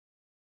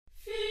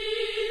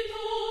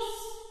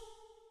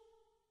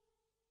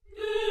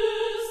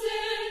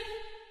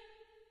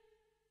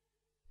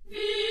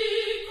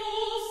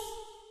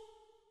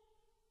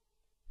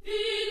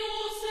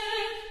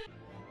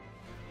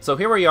So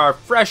here we are,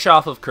 fresh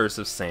off of Curse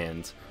of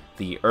Sand.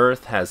 The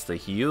Earth has the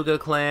Hyuga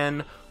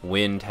clan,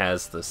 Wind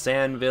has the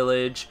Sand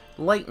Village,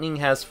 Lightning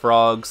has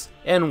frogs,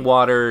 and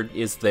Water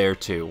is there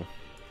too.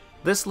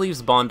 This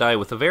leaves Bandai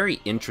with a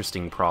very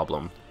interesting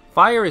problem.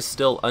 Fire is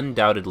still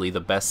undoubtedly the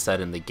best set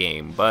in the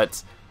game,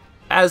 but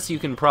as you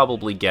can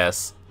probably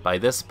guess, by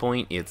this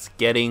point it's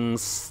getting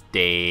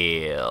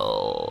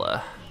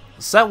stale.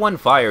 Set 1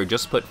 Fire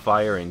just put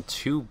Fire in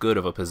too good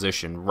of a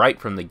position right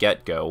from the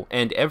get-go,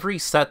 and every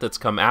set that's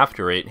come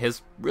after it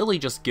has really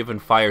just given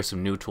Fire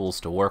some new tools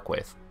to work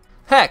with.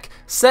 Heck,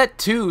 Set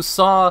 2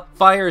 saw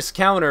Fire's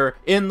counter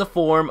in the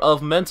form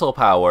of Mental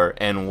Power,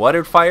 and what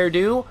did Fire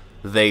do?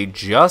 They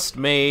just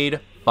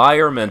made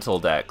Fire Mental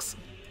decks.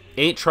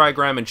 8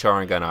 Trigram and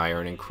Sharingan Eye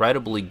are an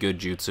incredibly good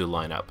jutsu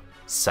lineup.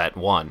 Set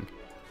 1.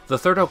 The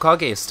third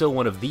Hokage is still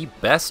one of the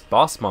best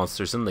boss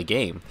monsters in the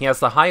game. He has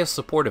the highest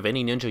support of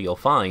any ninja you'll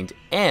find,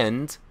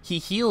 and he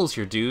heals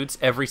your dudes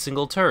every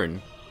single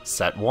turn.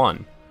 Set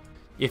 1.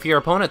 If your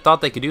opponent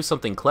thought they could do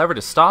something clever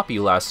to stop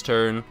you last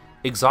turn,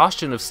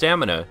 exhaustion of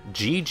stamina,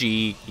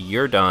 GG,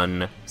 you're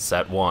done.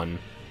 Set 1.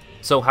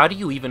 So how do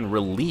you even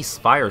release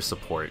fire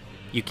support?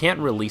 You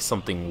can't release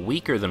something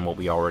weaker than what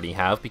we already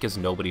have because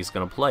nobody's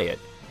gonna play it.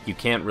 You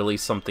can't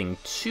release something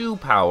too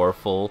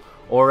powerful,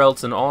 or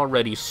else an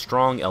already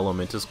strong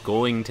element is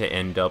going to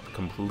end up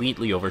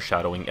completely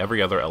overshadowing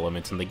every other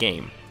element in the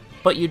game.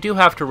 But you do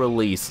have to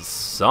release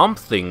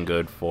something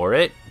good for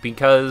it,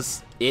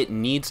 because it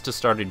needs to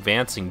start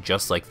advancing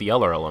just like the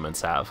other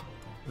elements have.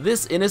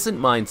 This innocent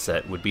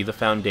mindset would be the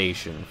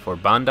foundation for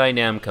Bandai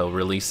Namco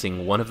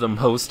releasing one of the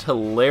most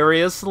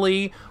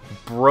hilariously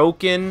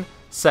broken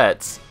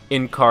sets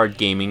in card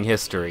gaming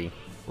history.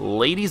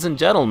 Ladies and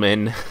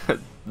gentlemen,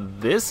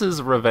 this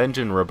is Revenge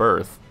and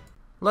Rebirth.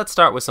 Let's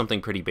start with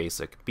something pretty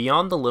basic.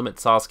 Beyond the Limit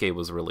Sasuke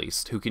was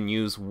released, who can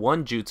use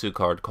one jutsu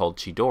card called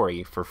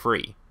Chidori for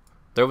free.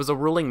 There was a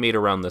ruling made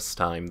around this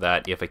time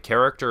that if a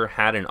character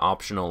had an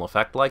optional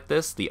effect like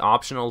this, the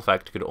optional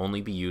effect could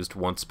only be used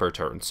once per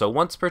turn. So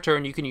once per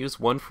turn you can use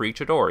one free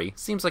Chidori.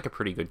 Seems like a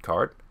pretty good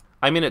card.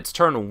 I mean, it's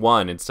turn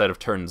 1 instead of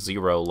turn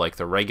 0 like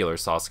the regular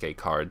Sasuke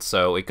card,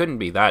 so it couldn't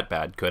be that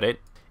bad, could it?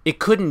 It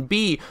couldn't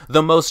be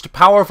the most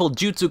powerful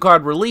jutsu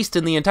card released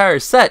in the entire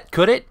set,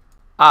 could it?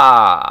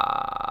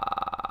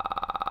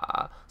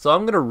 So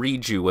I'm going to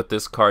read you what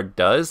this card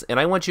does, and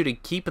I want you to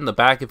keep in the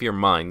back of your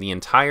mind the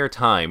entire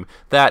time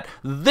that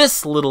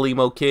this little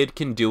emo kid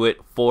can do it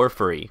for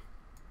free.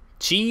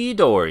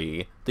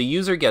 Chidori. The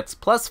user gets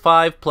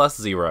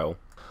 +5/+0.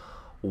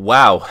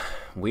 Wow,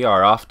 we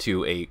are off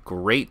to a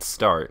great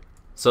start.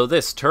 So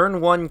this turn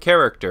 1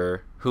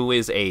 character, who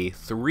is a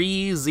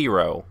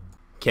 3/0,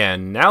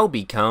 can now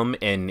become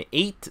an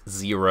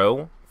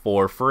 8/0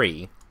 for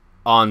free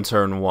on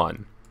turn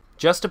 1.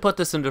 Just to put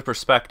this into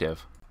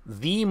perspective,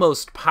 the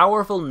most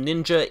powerful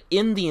ninja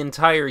in the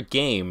entire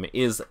game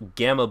is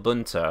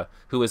Gamabunta,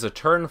 who is a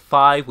turn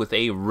 5 with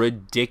a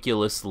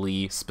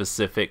ridiculously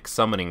specific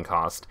summoning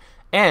cost,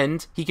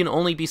 and he can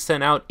only be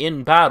sent out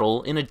in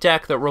battle in a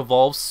deck that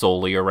revolves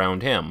solely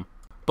around him.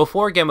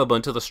 Before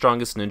Gamabunta, the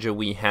strongest ninja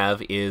we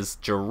have is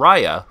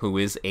Jiraiya, who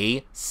is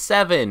a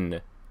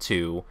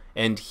 7/2,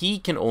 and he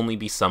can only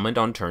be summoned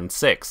on turn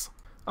 6.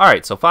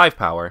 Alright, so 5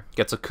 power,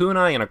 gets a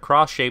kunai and a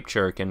cross-shaped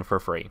shuriken for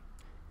free.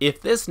 If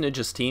this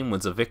ninja's team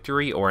wins a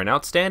victory or an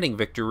outstanding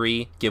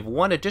victory, give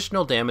 1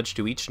 additional damage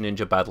to each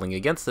ninja battling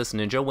against this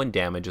ninja when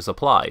damage is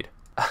applied.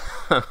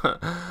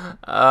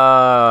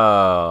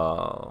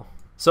 Oh.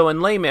 So in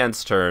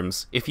layman's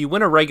terms, if you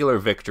win a regular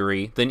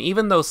victory, then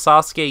even though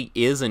Sasuke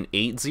is an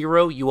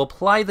 8/0, you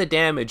apply the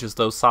damage as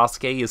though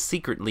Sasuke is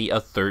secretly a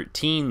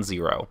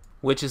 13/0,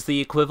 which is the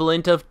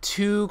equivalent of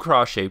 2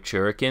 cross-shaped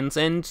shurikens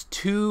and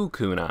 2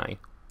 kunai.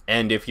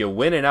 And if you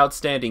win an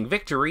outstanding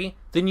victory,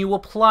 then you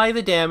apply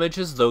the damage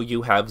as though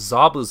you have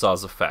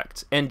Zabuza's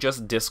effect, and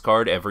just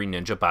discard every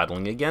ninja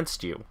battling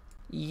against you.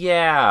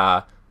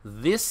 Yeah,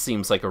 this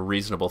seems like a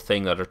reasonable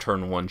thing that a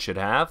turn 1 should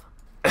have.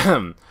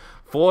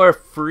 For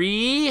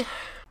free?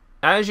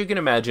 As you can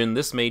imagine,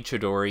 this made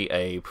Chidori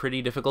a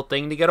pretty difficult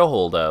thing to get a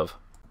hold of.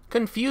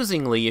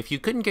 Confusingly, if you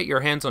couldn't get your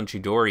hands on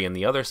Chidori and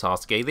the other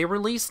Sasuke, they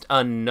released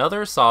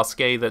another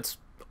Sasuke that's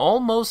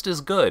almost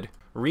as good.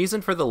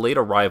 Reason for the late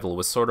arrival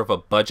was sort of a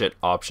budget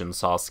option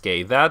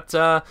Sasuke that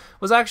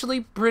was actually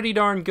pretty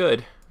darn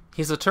good.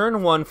 He's a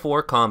turn 1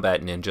 4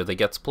 combat ninja that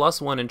gets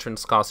 +1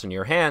 entrance cost in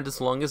your hand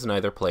as long as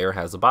neither player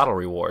has a battle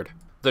reward.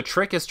 The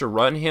trick is to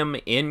run him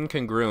in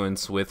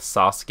congruence with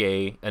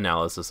Sasuke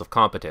analysis of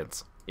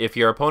competence. If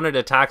your opponent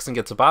attacks and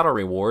gets a battle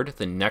reward,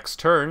 the next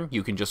turn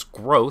you can just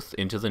growth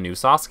into the new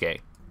Sasuke.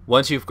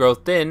 Once you've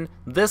growthed in,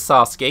 this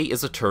Sasuke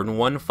is a turn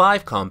 1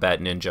 5 combat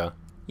ninja.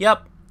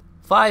 Yep,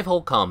 5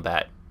 whole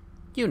combat.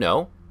 You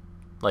know,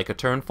 like a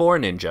turn 4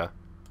 ninja.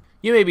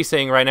 You may be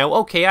saying right now,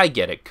 okay, I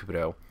get it,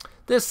 Kudou.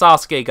 This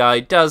Sasuke guy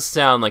does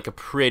sound like a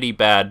pretty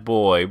bad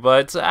boy,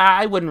 but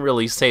I wouldn't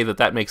really say that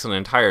that makes an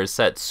entire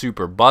set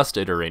super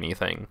busted or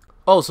anything.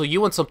 Oh, so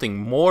you want something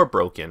more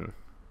broken.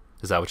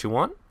 Is that what you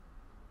want?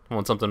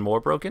 Want something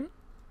more broken?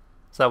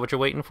 Is that what you're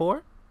waiting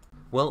for?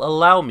 Well,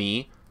 allow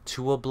me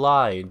To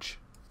oblige.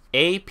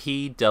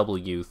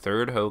 APW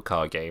Third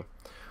Hokage.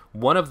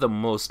 One of the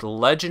most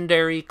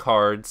legendary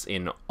cards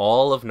in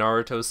all of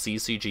Naruto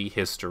CCG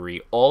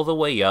history, all the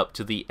way up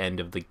to the end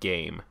of the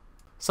game.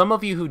 Some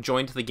of you who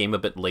joined the game a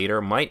bit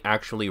later might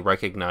actually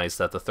recognize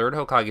that the Third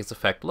Hokage's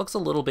effect looks a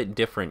little bit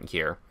different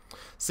here.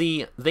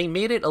 See, they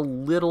made it a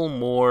little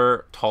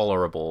more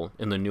tolerable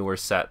in the newer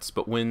sets,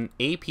 but when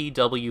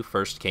APW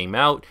first came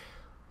out,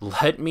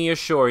 let me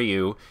assure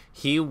you,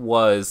 he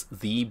was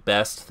the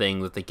best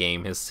thing that the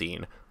game has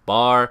seen.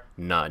 Bar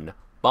none.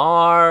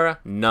 Bar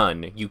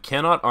none. You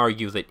cannot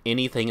argue that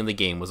anything in the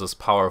game was as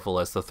powerful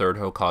as the Third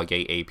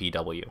Hokage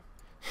APW.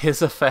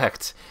 His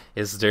effect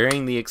is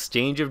during the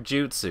exchange of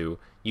jutsu,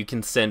 you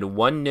can send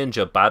one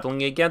ninja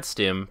battling against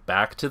him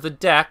back to the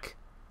deck,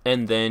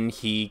 and then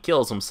he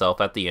kills himself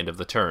at the end of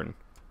the turn.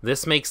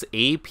 This makes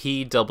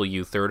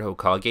APW Third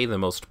Hokage the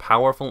most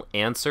powerful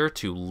answer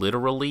to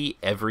literally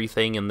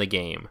everything in the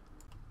game.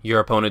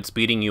 Your opponent's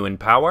beating you in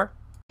power?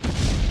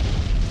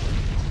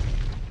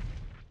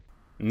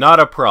 Not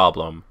a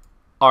problem.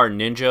 Are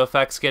ninja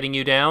effects getting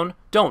you down?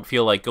 Don't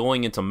feel like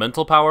going into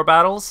mental power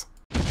battles?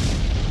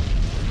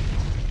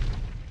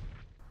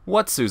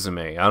 What,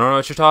 Suzume? I don't know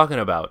what you're talking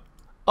about.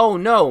 Oh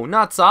no,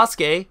 not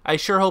Sasuke. I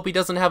sure hope he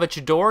doesn't have a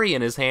Chidori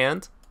in his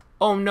hand.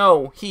 Oh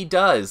no, he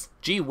does.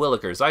 Gee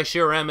willikers, I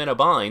sure am in a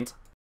bind.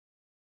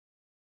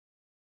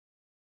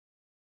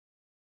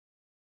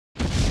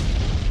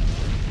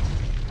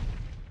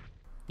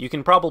 You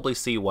can probably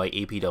see why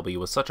APW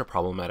was such a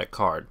problematic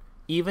card.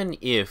 Even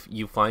if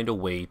you find a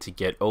way to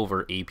get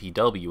over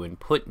APW and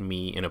put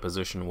me in a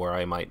position where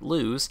I might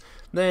lose,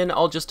 then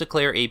I'll just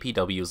declare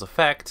APW's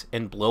effect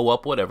and blow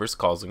up whatever's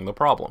causing the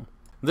problem.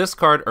 This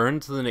card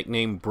earned the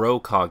nickname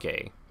Bro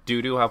Kage,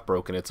 due to how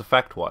broken its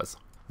effect was.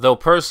 Though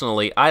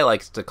personally, I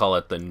like to call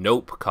it the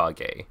Nope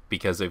Kage,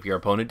 because if your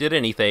opponent did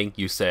anything,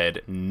 you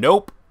said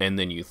nope, and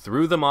then you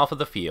threw them off of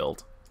the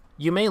field.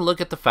 You may look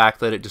at the fact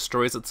that it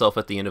destroys itself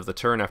at the end of the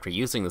turn after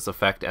using this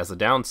effect as a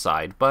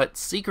downside, but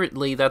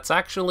secretly that's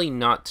actually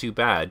not too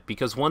bad,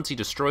 because once he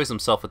destroys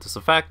himself with this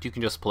effect, you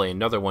can just play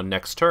another one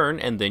next turn,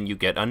 and then you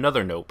get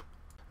another Nope.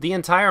 The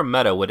entire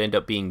meta would end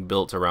up being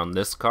built around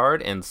this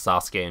card and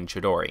Sasuke and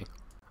Chidori.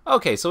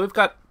 Okay, so we've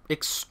got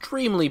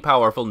extremely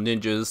powerful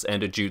ninjas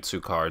and a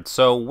jutsu card,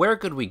 so where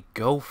could we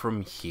go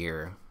from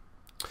here?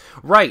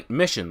 Right,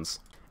 missions.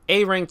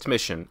 A-ranked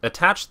mission.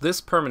 Attach this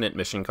permanent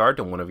mission card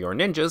to one of your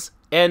ninjas,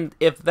 and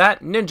if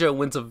that ninja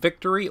wins a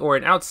victory or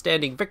an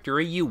outstanding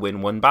victory, you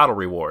win one battle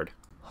reward.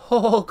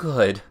 Oh,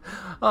 good.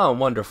 Oh,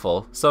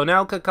 wonderful. So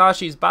now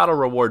Kakashi's battle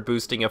reward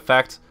boosting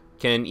effect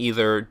can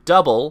either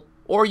double,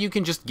 or you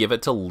can just give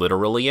it to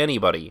literally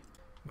anybody.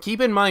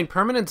 Keep in mind,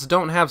 permanents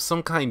don't have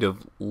some kind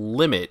of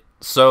limit,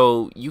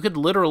 so you could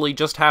literally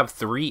just have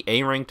 3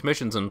 A-ranked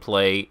missions in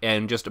play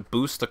and just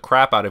boost the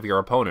crap out of your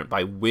opponent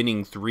by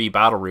winning 3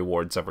 battle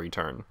rewards every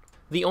turn.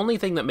 The only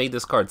thing that made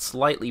this card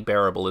slightly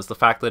bearable is the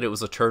fact that it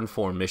was a turn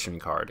 4 mission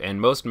card,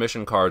 and most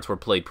mission cards were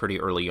played pretty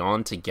early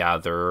on to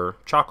gather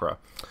chakra.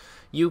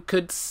 You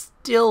could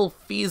still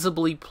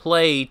feasibly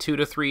play 2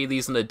 to 3 of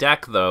these in the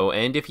deck though,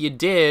 and if you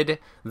did,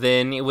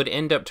 then it would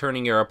end up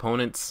turning your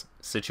opponent's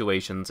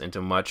situations into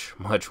much,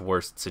 much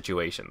worse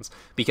situations.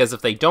 Because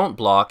if they don't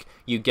block,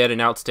 you get an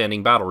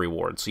outstanding battle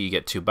reward, so you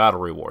get 2 battle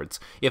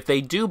rewards. If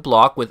they do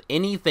block with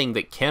anything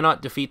that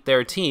cannot defeat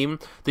their team,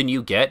 then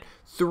you get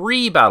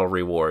 3 battle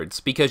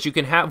rewards, because you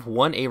can have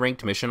 1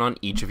 A-ranked mission on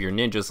each of your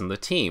ninjas in the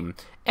team.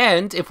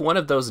 And if one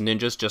of those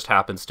ninjas just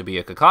happens to be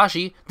a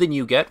Kakashi, then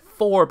you get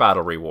 4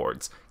 battle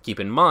rewards. Keep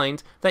in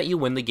mind that you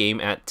win the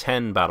game at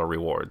 10 battle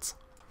rewards.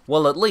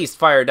 Well, at least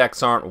fire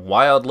decks aren't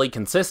wildly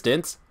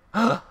consistent.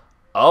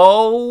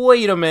 Oh,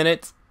 wait a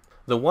minute.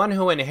 The one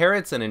who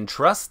inherits and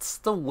entrusts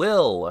the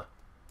will.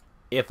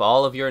 If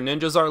all of your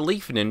ninjas are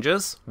leaf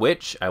ninjas,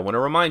 which, I want to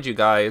remind you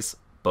guys,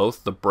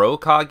 both the Bro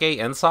Kage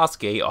and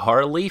Sasuke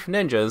are leaf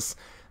ninjas,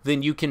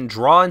 then you can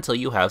draw until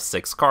you have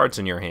 6 cards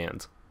in your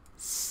hand.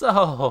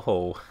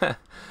 So,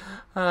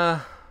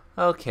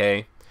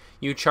 okay.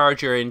 You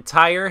charge your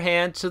entire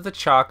hand to the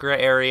chakra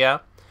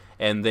area,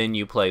 and then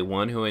you play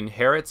one who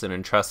inherits and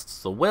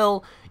entrusts the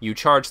will, you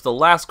charge the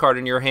last card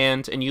in your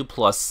hand, and you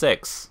plus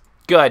 6.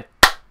 Good.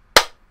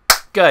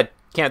 Good.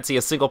 Can't see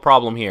a single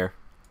problem here.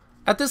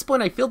 At this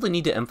point, I feel the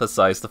need to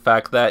emphasize the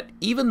fact that,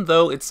 even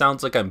though it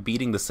sounds like I'm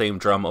beating the same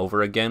drum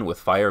over again with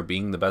fire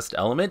being the best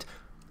element,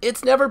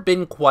 it's never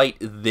been quite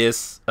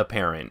this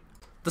apparent.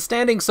 The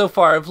standings so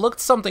far have looked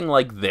something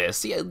like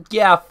this.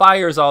 Yeah,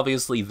 fire's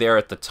obviously there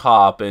at the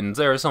top, and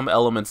there are some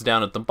elements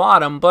down at the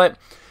bottom, but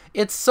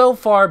it's so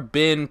far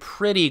been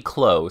pretty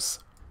close.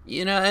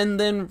 You know, and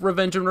then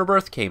Revenge and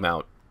Rebirth came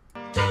out.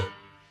 Don't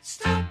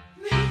stop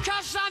me,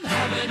 'cause I'm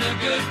having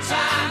a good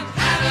time,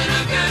 having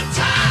a good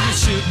time. A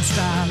shooting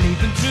star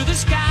leaping through the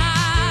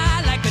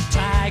sky like a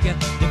tiger,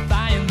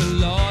 defying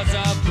the laws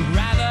of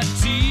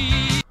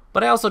gravity.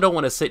 But I also don't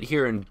want to sit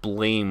here and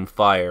blame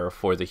fire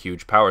for the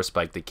huge power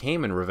spike that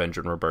came in Revenge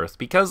and Rebirth,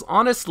 because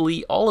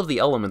honestly, all of the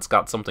elements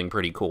got something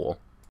pretty cool.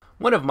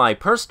 One of my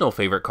personal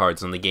favorite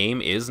cards in the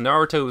game is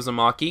Naruto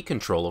Uzumaki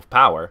Control of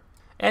Power.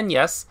 And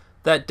yes,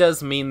 that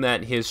does mean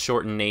that his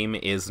shortened name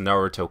is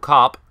Naruto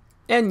Cop,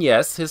 and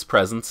yes, his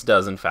presence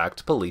does in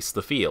fact police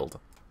the field.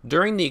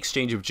 During the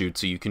exchange of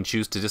jutsu, you can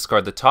choose to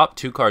discard the top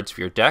 2 cards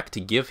for your deck to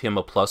give him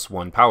a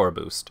 +1 power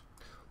boost.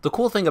 The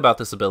cool thing about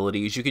this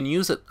ability is you can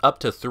use it up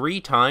to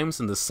 3 times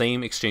in the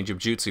same exchange of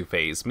jutsu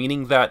phase,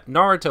 meaning that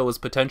Naruto is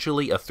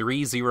potentially a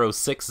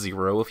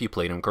 3-0-6-0 if you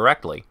played him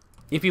correctly.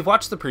 If you've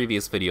watched the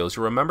previous videos,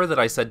 you'll remember that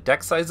I said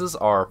deck sizes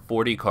are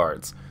 40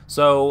 cards.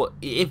 So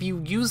if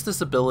you use this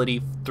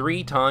ability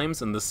 3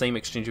 times in the same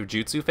exchange of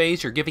jutsu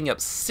phase, you're giving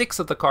up 6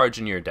 of the cards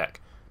in your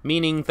deck,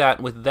 meaning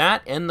that with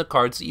that and the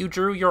cards that you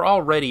drew, you're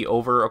already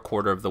over a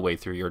quarter of the way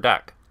through your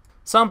deck.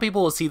 Some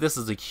people will see this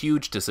as a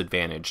huge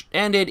disadvantage,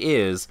 and it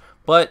is,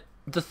 but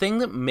the thing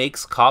that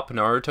makes Cop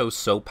Naruto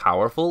so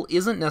powerful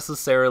isn't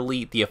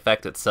necessarily the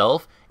effect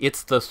itself,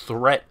 it's the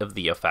threat of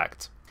the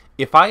effect.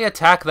 If I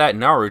attack that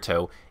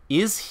Naruto,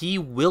 is he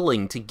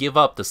willing to give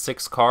up the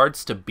 6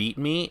 cards to beat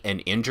me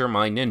and injure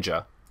my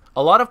ninja?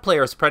 A lot of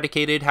players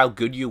predicated how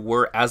good you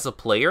were as a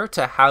player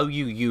to how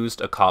you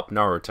used a Cop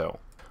Naruto.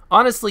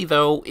 Honestly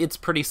though, it's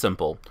pretty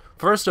simple.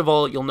 First of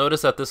all, you'll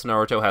notice that this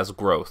Naruto has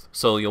growth,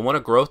 so you'll want to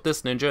growth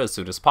this ninja as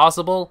soon as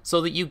possible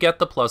so that you get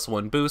the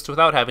 +1 boost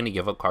without having to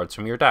give up cards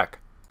from your deck.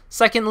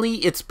 Secondly,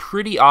 it's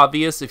pretty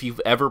obvious if you've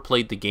ever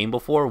played the game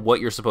before what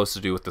you're supposed to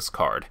do with this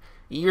card.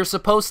 You're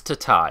supposed to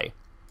tie.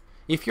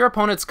 If your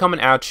opponent's coming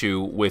at you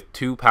with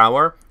 2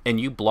 power, and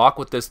you block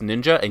with this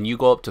ninja and you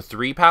go up to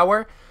 3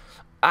 power,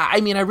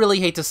 I mean, I really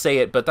hate to say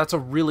it, but that's a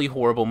really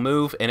horrible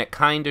move, and it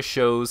kinda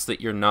shows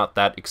that you're not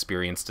that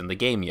experienced in the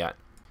game yet.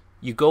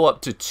 You go up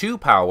to 2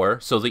 power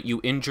so that you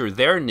injure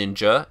their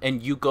ninja,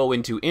 and you go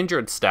into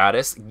injured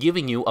status,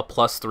 giving you a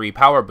 +3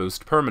 power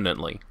boost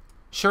permanently.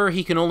 Sure,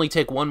 he can only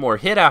take 1 more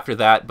hit after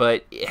that,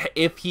 but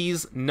if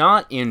he's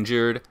not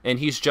injured and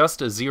he's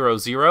just a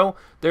 0-0,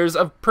 there's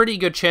a pretty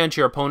good chance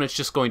your opponent's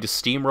just going to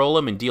steamroll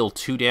him and deal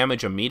 2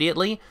 damage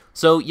immediately,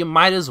 so you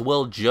might as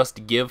well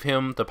just give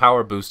him the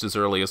power boost as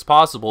early as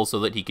possible so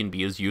that he can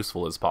be as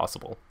useful as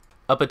possible.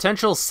 A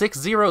potential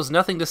 6-0 is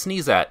nothing to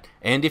sneeze at,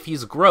 and if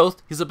he's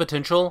growth, he's a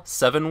potential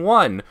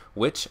 7-1,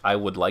 which I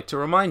would like to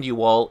remind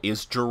you all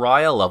is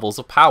Jiraiya levels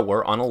of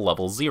power on a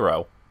level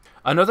 0.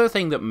 Another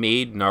thing that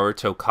made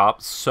Naruto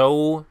Cop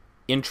so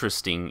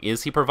interesting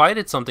is he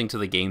provided something to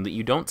the game that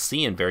you don't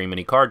see in very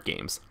many card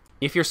games.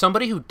 If you're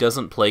somebody who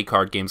doesn't play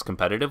card games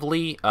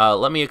competitively,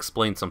 let me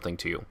explain something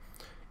to you.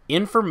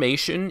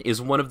 Information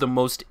is one of the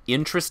most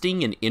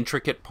interesting and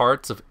intricate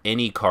parts of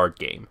any card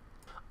game.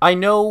 I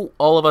know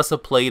all of us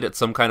have played at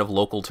some kind of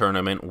local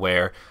tournament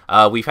where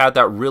we've had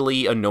that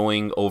really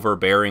annoying,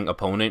 overbearing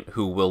opponent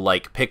who will,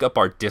 like, pick up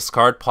our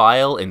discard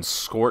pile and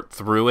squirt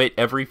through it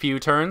every few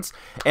turns.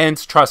 And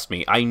trust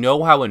me, I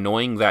know how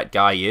annoying that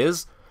guy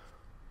is,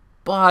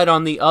 but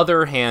on the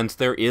other hand,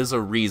 there is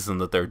a reason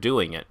that they're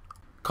doing it.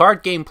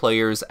 Card game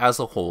players, as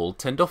a whole,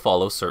 tend to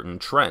follow certain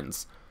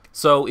trends.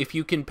 So if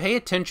you can pay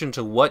attention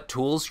to what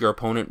tools your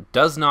opponent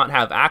does not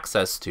have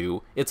access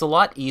to, it's a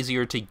lot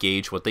easier to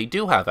gauge what they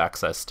do have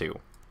access to.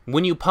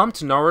 When you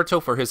pumped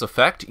Naruto for his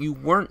effect, you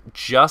weren't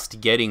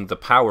just getting the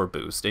power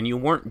boost, and you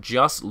weren't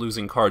just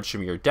losing cards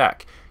from your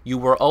deck. You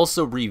were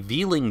also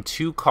revealing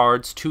 2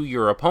 cards to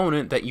your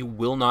opponent that you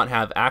will not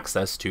have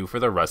access to for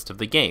the rest of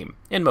the game,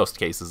 in most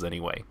cases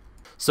anyway.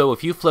 So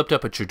if you flipped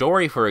up a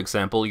Chidori, for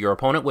example, your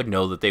opponent would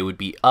know that they would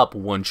be up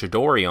 1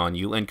 Chidori on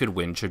you and could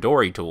win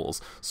Chidori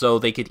tools, so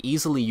they could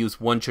easily use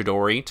 1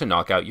 Chidori to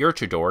knock out your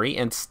Chidori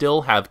and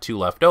still have 2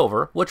 left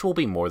over, which will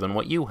be more than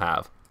what you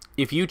have.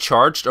 If you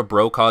charged a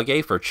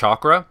Brokage for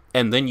Chakra,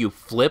 and then you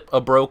flip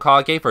a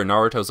Brokage for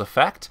Naruto's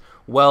effect,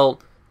 well,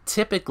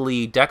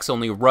 typically decks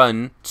only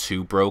run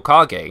 2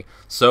 Brokage,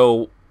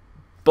 so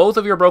both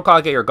of your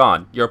Brokage are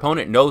gone. Your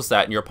opponent knows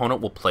that, and your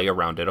opponent will play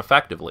around it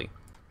effectively.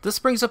 This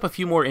brings up a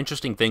few more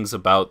interesting things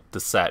about the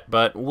set,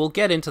 but we'll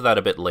get into that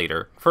a bit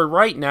later. For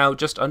right now,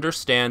 just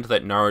understand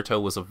that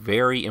Naruto was a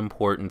very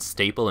important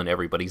staple in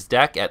everybody's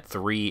deck at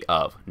 3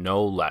 of,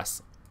 no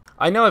less.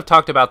 I know I've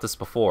talked about this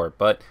before,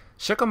 but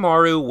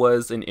Shikamaru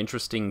was an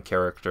interesting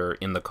character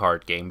in the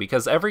card game,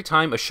 because every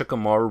time a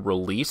Shikamaru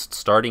released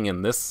starting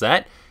in this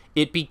set,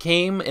 it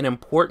became an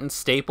important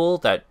staple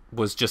that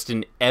was just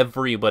in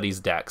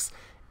everybody's decks.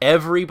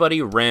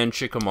 Everybody ran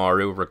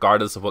Shikamaru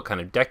regardless of what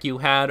kind of deck you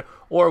had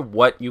or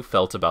what you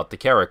felt about the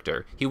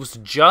character. He was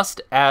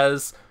just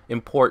as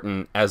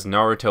important as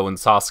Naruto and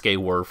Sasuke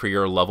were for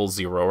your level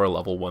 0 or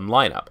level 1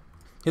 lineup.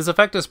 His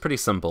effect is pretty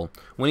simple.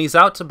 When he's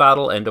out to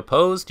battle and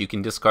opposed, you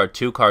can discard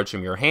 2 cards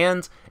from your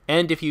hand,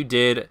 and if you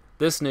did,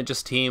 this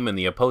ninja's team and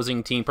the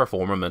opposing team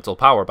perform a mental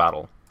power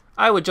battle.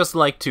 I would just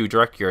like to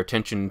direct your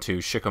attention to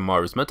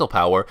Shikamaru's mental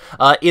power.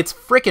 It's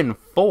frickin'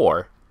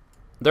 4!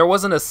 There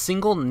wasn't a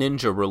single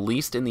ninja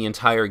released in the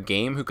entire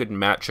game who could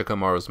match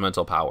Shikamaru's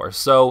mental power,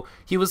 so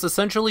he was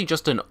essentially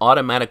just an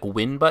automatic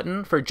win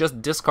button for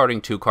just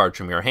discarding 2 cards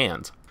from your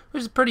hand,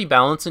 which is a pretty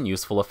balanced and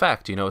useful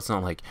effect. You know, it's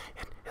not like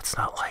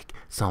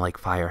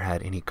Fire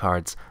had any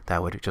cards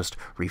that would just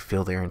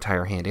refill their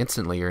entire hand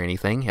instantly or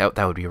anything.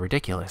 That would be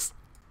ridiculous.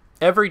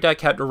 Every deck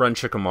had to run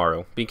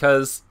Shikamaru,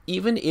 because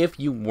even if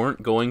you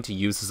weren't going to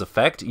use his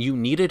effect, you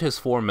needed his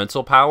 4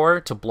 mental power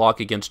to block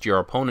against your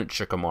opponent's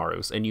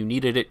Shikamarus, and you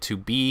needed it to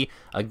be,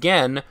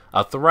 again,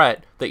 a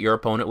threat that your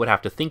opponent would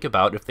have to think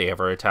about if they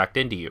ever attacked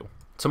into you.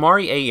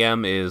 Temari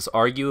AM is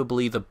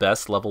arguably the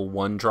best level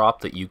 1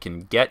 drop that you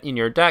can get in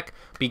your deck,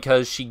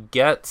 because she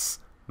gets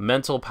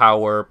mental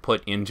power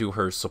put into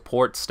her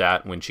support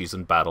stat when she's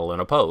in battle and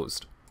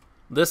opposed.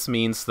 This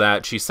means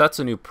that she sets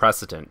a new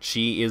precedent.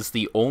 She is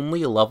the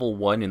only level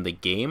 1 in the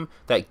game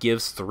that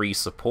gives 3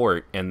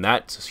 support, and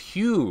that's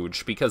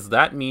huge because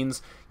that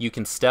means you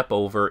can step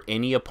over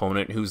any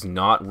opponent who's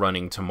not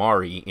running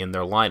Temari in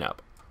their lineup.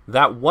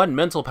 That 1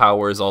 mental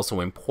power is also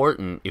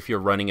important if you're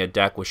running a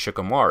deck with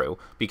Shikamaru,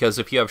 because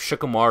if you have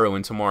Shikamaru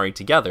and Temari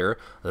together,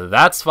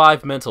 that's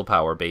 5 mental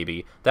power,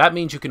 baby. That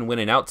means you can win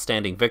an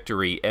outstanding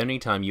victory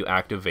anytime you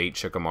activate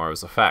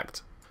Shikamaru's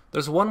effect.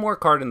 There's one more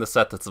card in the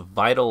set that's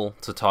vital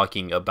to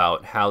talking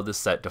about how the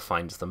set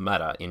defines the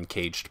meta in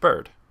Caged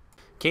Bird.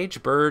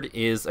 Caged Bird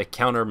is a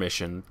counter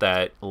mission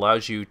that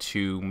allows you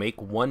to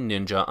make one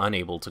ninja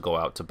unable to go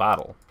out to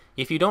battle.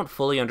 If you don't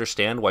fully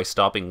understand why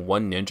stopping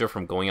one ninja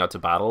from going out to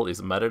battle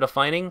is meta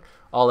defining,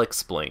 I'll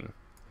explain.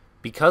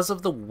 Because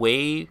of the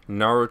way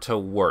Naruto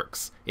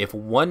works, if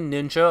one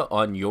ninja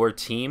on your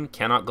team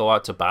cannot go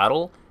out to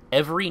battle,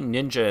 every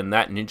ninja in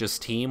that ninja's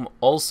team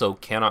also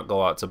cannot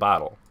go out to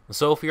battle.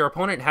 So if your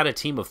opponent had a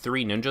team of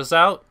 3 ninjas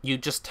out, you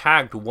just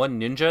tagged one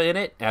ninja in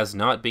it as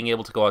not being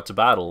able to go out to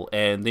battle,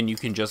 and then you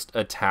can just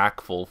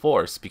attack full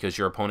force because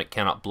your opponent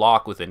cannot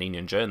block with any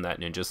ninja in that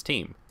ninja's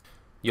team.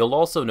 You'll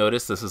also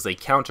notice this is a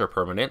counter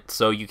permanent,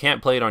 so you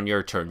can't play it on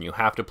your turn, you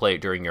have to play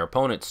it during your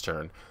opponent's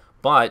turn.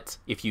 But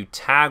if you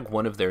tag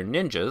one of their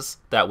ninjas,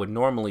 that would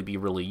normally be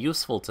really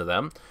useful to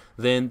them,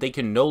 then they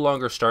can no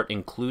longer start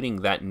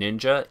including that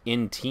ninja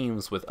in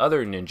teams with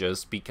other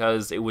ninjas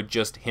because it would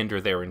just hinder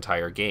their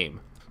entire game.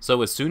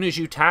 So as soon as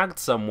you tagged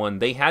someone,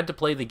 they had to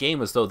play the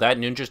game as though that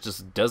ninja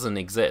just doesn't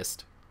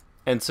exist.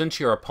 And since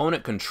your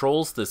opponent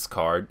controls this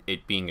card,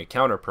 it being a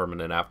counter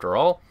permanent after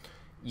all,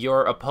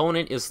 your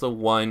opponent is the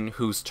one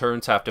whose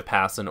turns have to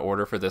pass in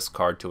order for this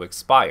card to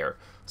expire.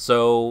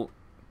 So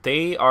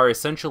they are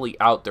essentially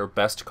out their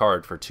best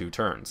card for 2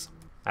 turns.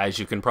 As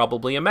you can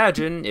probably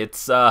imagine,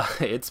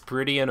 it's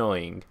pretty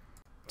annoying.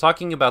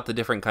 Talking about the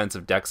different kinds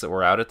of decks that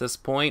were out at this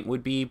point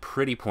would be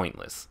pretty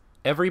pointless.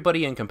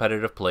 Everybody in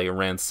competitive play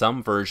ran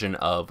some version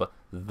of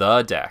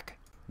the deck.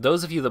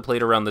 Those of you that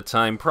played around the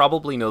time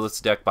probably know this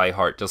deck by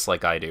heart just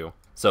like I do,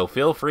 so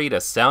feel free to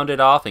sound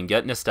it off and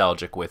get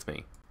nostalgic with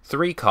me.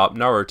 3 Cop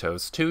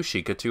Narutos, 2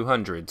 Shika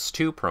 200s,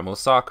 2 Promo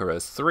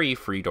Sakuras, 3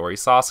 Freedori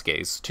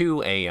Sasukes,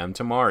 2 AM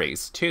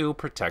Tamaris, 2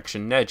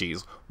 Protection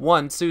Nejis,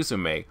 1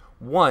 Suzume,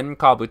 1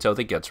 Kabuto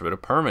that gets rid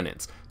of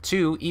permanents,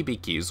 2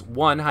 Ibikis,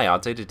 1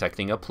 Hayate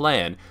detecting a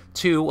plan,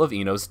 2 of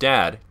Ino's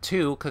dad,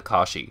 2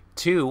 Kakashi,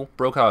 2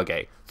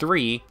 Brokage,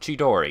 3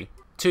 Chidori,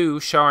 2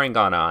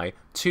 Sharingan Eye,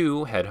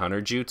 2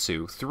 Headhunter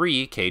Jutsu,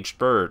 3 Caged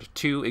Bird,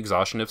 2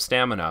 Exhaustion of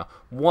Stamina,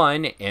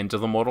 1 End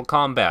of the Mortal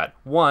Kombat,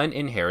 1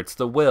 Inherits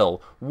the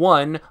Will,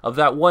 1 of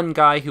that one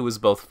guy who is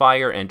both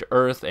fire and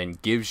earth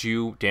and gives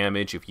you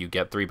damage if you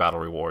get 3 battle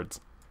rewards.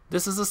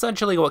 This is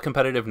essentially what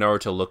competitive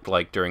Naruto looked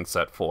like during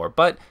Set 4,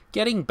 but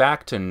getting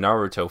back to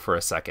Naruto for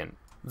a second.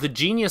 The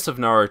genius of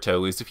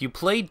Naruto is if you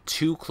played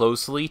too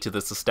closely to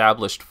this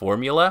established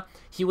formula,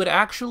 he would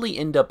actually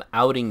end up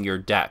outing your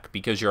deck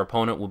because your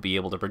opponent will be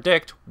able to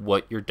predict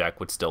what your deck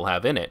would still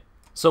have in it.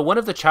 So one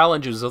of the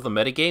challenges of the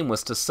metagame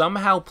was to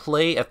somehow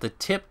play at the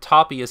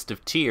tip-toppiest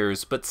of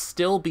tiers, but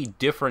still be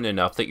different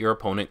enough that your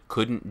opponent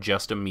couldn't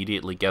just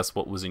immediately guess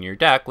what was in your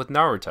deck with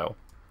Naruto.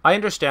 I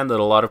understand that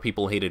a lot of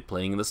people hated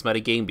playing this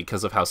metagame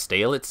because of how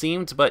stale it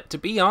seemed, but to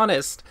be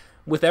honest,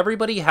 with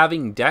everybody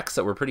having decks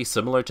that were pretty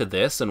similar to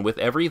this, and with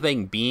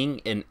everything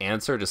being an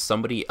answer to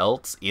somebody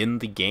else in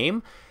the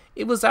game,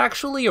 it was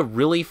actually a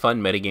really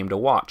fun metagame to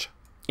watch.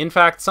 In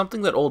fact,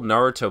 something that old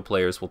Naruto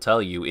players will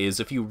tell you is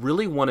if you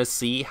really want to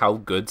see how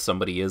good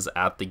somebody is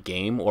at the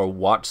game, or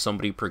watch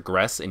somebody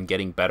progress in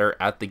getting better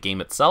at the game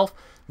itself,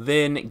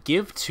 then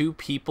give 2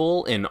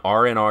 people an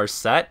R&R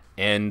set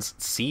and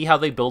see how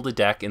they build a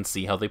deck and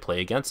see how they play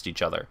against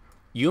each other.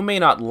 You may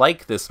not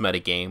like this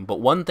metagame,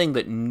 but one thing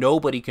that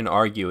nobody can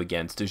argue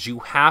against is you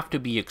have to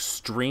be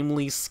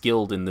extremely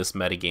skilled in this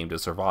metagame to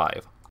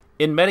survive.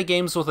 In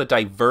metagames with a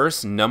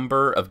diverse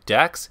number of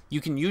decks, you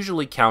can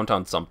usually count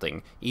on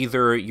something.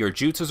 Either your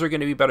jutsus are going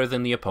to be better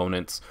than the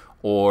opponents,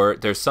 or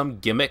there's some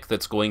gimmick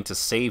that's going to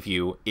save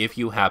you if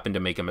you happen to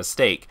make a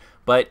mistake.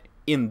 But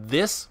in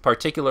this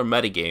particular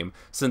metagame,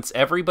 since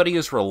everybody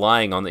is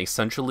relying on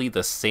essentially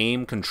the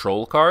same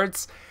control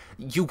cards,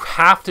 you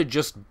have to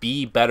just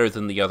be better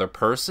than the other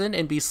person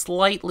and be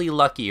slightly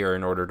luckier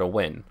in order to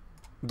win.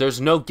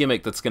 There's no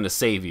gimmick that's going to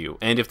save you,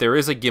 and if there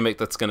is a gimmick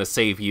that's going to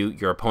save you,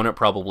 your opponent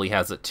probably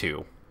has it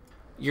too.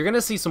 You're going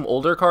to see some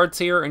older cards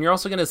here, and you're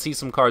also going to see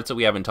some cards that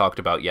we haven't talked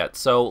about yet,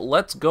 so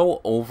let's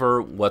go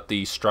over what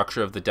the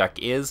structure of the deck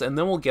is, and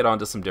then we'll get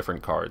onto some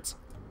different cards.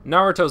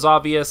 Naruto's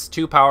obvious,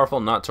 too powerful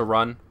not to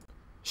run.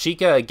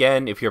 Shika,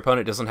 again, if your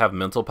opponent doesn't have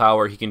mental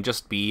power, he can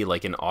just be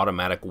like an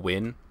automatic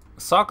win.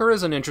 Sakura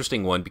is an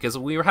interesting one because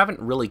we haven't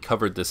really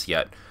covered this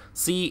yet.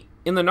 See,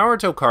 in the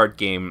Naruto card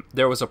game,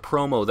 there was a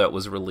promo that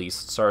was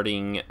released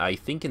starting, I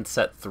think, in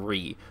set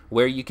 3,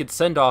 where you could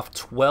send off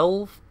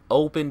 12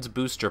 opened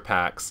booster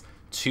packs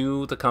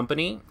to the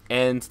company,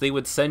 and they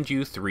would send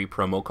you 3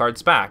 promo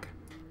cards back.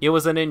 It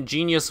was an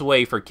ingenious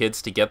way for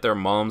kids to get their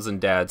moms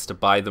and dads to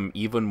buy them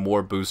even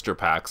more booster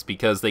packs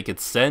because they could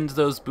send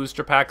those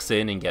booster packs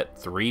in and get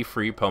 3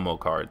 free promo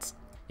cards.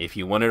 If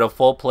you wanted a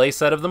full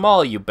playset of them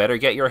all, you better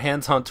get your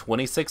hands on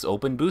 26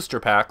 open booster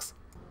packs.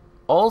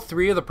 All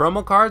 3 of the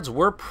promo cards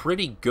were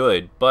pretty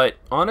good, but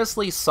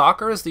honestly,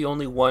 Sakura is the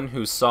only one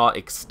who saw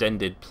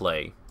extended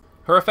play.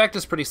 Her effect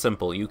is pretty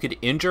simple. You could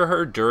injure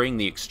her during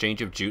the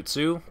exchange of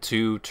jutsu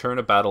to turn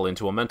a battle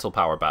into a mental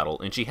power battle,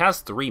 and she has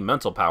 3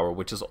 mental power,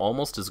 which is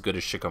almost as good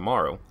as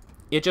Shikamaru.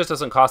 It just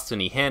doesn't cost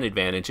any hand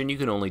advantage, and you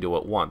can only do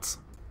it once.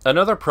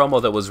 Another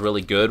promo that was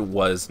really good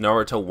was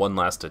Naruto One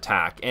Last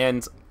Attack,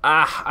 and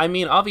I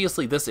mean,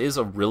 obviously this is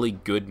a really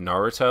good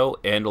Naruto,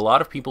 and a lot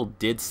of people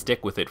did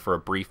stick with it for a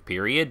brief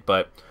period,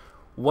 but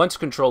once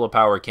Control of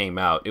Power came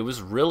out, it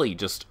was really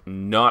just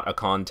not a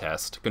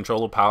contest.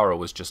 Control of Power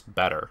was just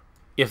better.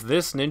 If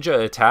this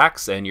ninja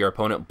attacks and your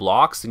opponent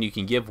blocks, then you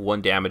can give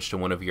 1 damage to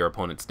one of your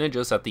opponent's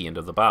ninjas at the end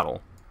of the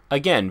battle.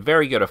 Again,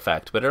 very good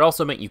effect, but it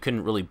also meant you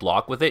couldn't really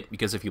block with it,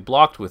 because if you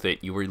blocked with it,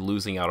 you were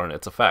losing out on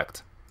its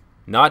effect.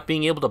 Not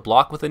being able to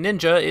block with a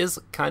ninja is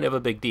kind of a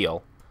big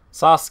deal.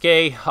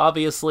 Sasuke,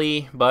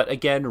 obviously, but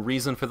again,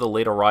 Reason for the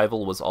Late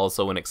Arrival was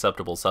also an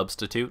acceptable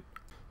substitute.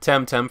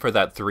 Temtem for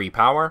that 3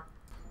 power.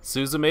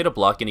 Suzume to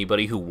block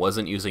anybody who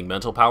wasn't using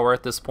mental power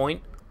at this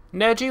point.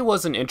 Neji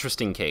was an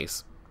interesting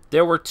case.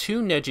 There were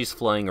 2 Nejis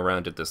flying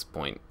around at this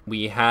point.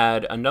 We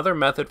had another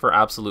method for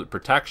absolute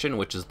protection,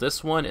 which is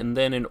this one, and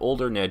then an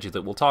older Neji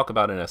that we'll talk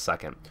about in a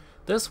second.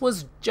 This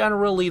was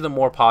generally the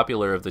more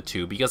popular of the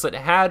 2 because it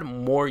had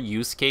more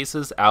use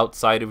cases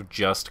outside of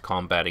just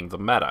combating the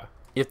meta.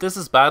 If this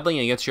is battling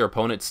against your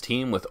opponent's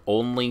team with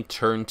only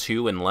turn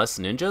 2 and less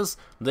ninjas,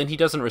 then he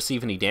doesn't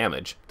receive any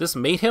damage. This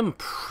made him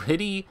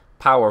pretty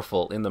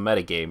powerful in the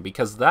metagame,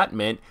 because that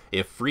meant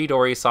if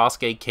Freedori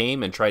Sasuke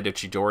came and tried to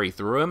Chidori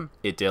through him,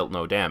 it dealt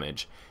no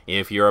damage.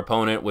 If your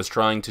opponent was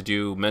trying to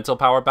do mental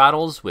power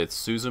battles with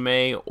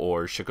Suzume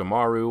or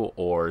Shikamaru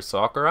or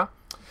Sakura,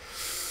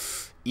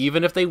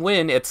 even if they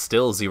win, it's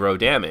still 0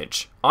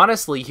 damage.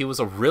 Honestly, he was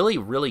a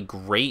really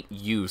great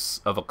use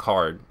of a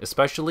card,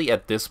 especially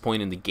at this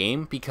point in the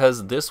game,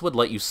 because this would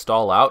let you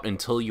stall out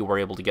until you were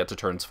able to get to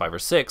turns 5 or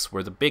 6,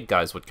 where the big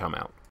guys would come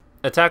out.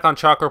 Attack on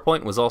Chakra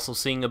Point was also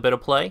seeing a bit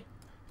of play.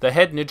 The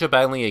head ninja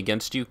battling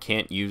against you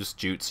can't use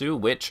jutsu,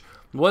 which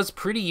was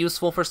pretty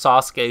useful for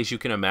Sasuke, as you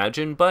can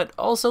imagine, but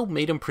also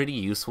made him pretty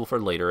useful for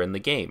later in the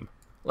game.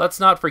 Let's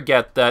not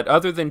forget that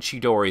other than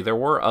Chidori, there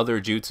were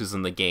other jutsus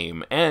in the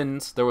game,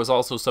 and there was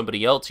also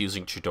somebody else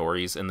using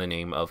Chidoris in the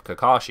name of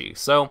Kakashi,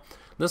 so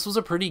this was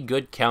a pretty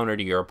good counter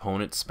to your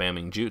opponent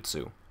spamming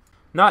jutsu.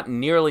 Not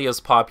nearly as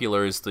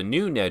popular as the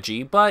new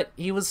Neji, but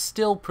he was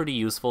still pretty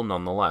useful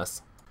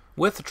nonetheless.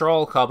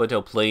 Withdrawal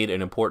Kabuto played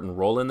an important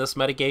role in this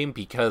metagame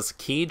because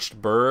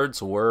caged birds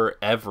were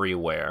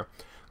everywhere.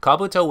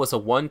 Kabuto was a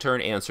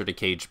 1-turn answer to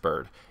Caged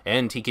Bird,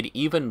 and he could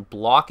even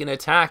block an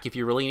attack if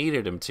you really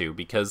needed him to,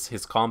 because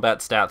his combat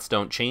stats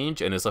don't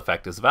change and his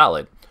effect is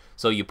valid.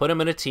 So you put him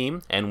in a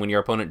team, and when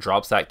your opponent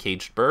drops that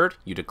Caged Bird,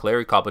 you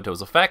declare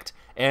Kabuto's effect,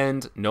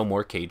 and no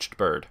more Caged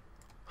Bird.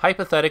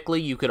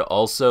 Hypothetically, you could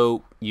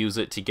also use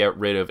it to get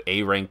rid of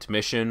A-ranked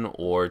mission,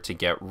 or to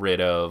get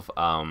rid of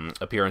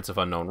Appearance of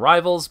Unknown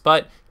Rivals,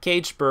 but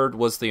Caged Bird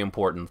was the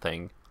important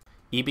thing.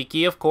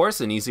 Ibiki, of course,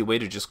 an easy way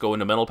to just go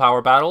into mental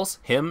power battles.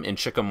 Him and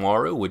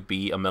Shikamaru would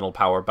be a mental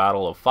power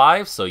battle of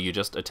 5, so you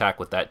just attack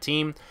with that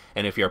team,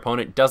 and if your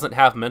opponent doesn't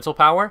have mental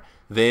power,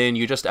 then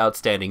you just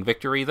outstanding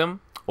victory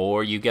them,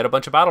 or you get a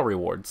bunch of battle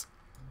rewards.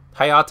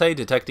 Hayate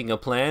detecting a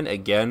plan,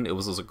 again, it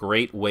was a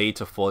great way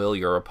to foil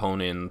your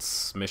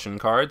opponent's mission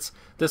cards.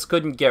 This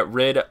couldn't get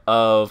rid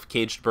of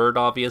Caged Bird,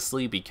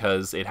 obviously,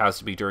 because it has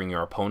to be during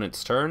your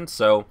opponent's turn,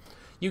 so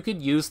you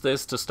could use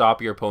this to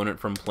stop your opponent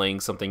from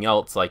playing something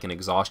else, like an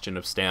Exhaustion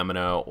of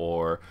Stamina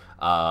or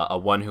a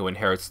One Who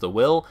Inherits the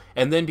Will,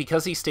 and then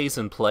because he stays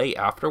in play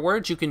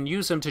afterwards, you can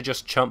use him to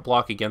just chump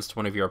block against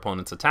one of your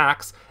opponent's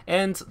attacks,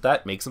 and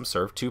that makes him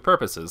serve 2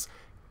 purposes.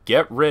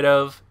 Get rid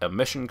of a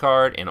mission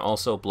card, and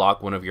also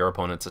block one of your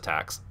opponent's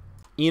attacks.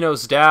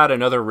 Ino's dad,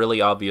 another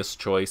really obvious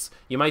choice.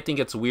 You might think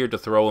it's weird to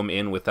throw him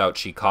in without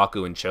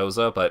Shikaku and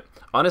Choza, but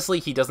honestly,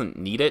 he doesn't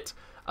need it.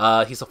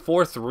 He's a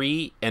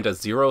 4-3 and a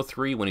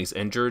 0-3 when he's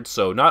injured,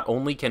 so not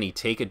only can he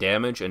take a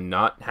damage and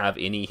not have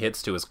any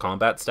hits to his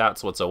combat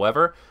stats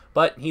whatsoever,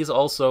 but he's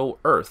also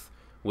Earth,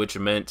 which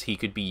meant he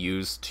could be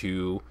used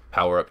to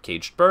power up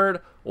Caged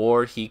Bird,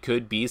 or he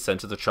could be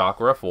sent to the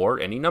chakra for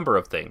any number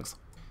of things.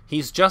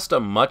 He's just a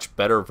much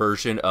better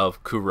version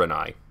of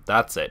Kurenai.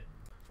 That's it.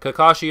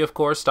 Kakashi, of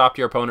course, stopped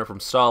your opponent from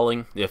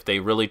stalling. If they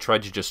really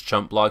tried to just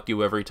chump block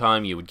you every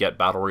time, you would get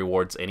battle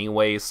rewards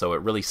anyway, so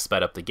it really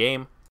sped up the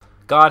game.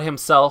 God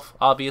himself,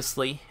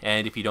 obviously,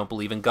 and if you don't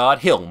believe in God,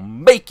 he'll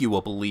make you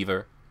a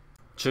believer.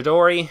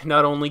 Chidori,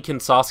 not only can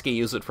Sasuke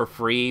use it for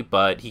free,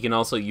 but he can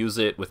also use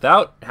it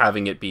without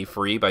having it be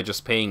free by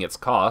just paying its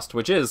cost,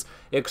 which is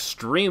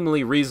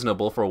extremely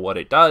reasonable for what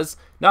it does.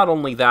 Not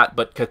only that,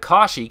 but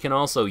Kakashi can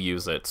also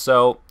use it,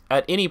 so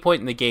at any point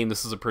in the game,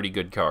 this is a pretty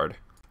good card.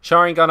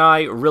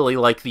 Sharinganai, really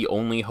like the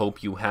only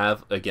hope you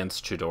have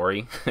against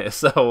Chidori,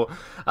 so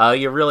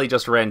you really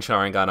just ran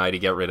Sharinganai to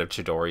get rid of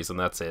Chidori's, and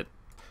that's it.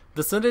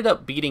 This ended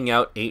up beating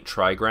out 8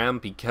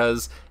 Trigram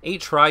because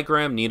 8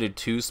 Trigram needed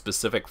 2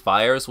 specific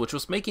fires, which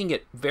was making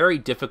it very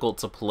difficult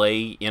to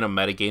play in a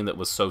metagame that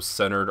was so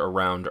centered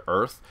around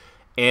Earth.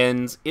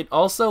 And it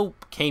also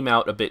came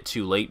out a bit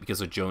too late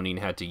because a Jonin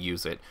had to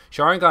use it.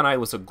 Sharinganai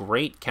was a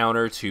great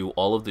counter to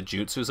all of the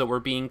jutsus that were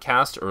being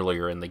cast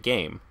earlier in the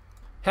game.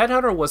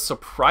 Headhunter was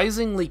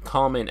surprisingly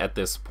common at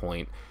this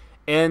point,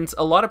 and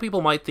a lot of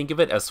people might think of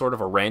it as sort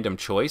of a random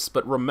choice,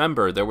 but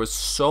remember, there was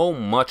so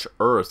much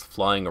Earth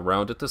flying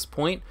around at this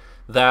point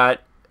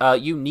that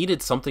you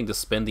needed something to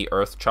spend the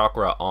Earth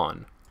chakra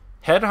on.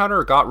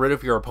 Headhunter got rid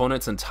of your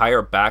opponent's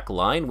entire back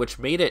line, which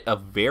made it a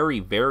very,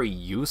 very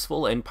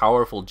useful and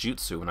powerful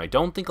jutsu, and I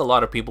don't think a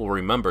lot of people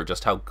remember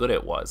just how good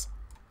it was.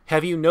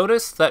 Have you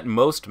noticed that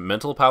most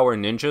mental power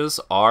ninjas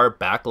are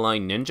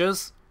backline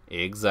ninjas?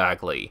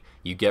 Exactly.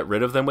 You get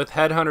rid of them with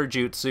Headhunter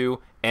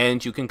Jutsu,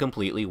 and you can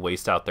completely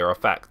waste out their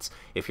effects.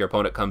 If your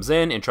opponent comes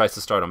in and tries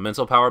to start a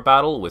mental power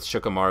battle with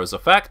Shikamaru's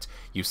effect,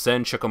 you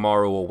send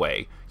Shikamaru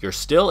away. You're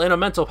still in a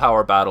mental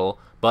power battle,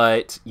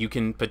 but you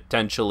can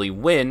potentially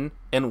win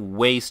and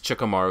waste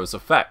Shikamaru's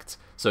effect.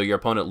 So your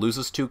opponent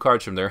loses 2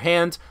 cards from their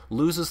hand,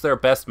 loses their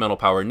best mental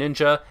power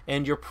ninja,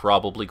 and you're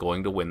probably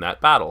going to win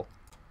that battle.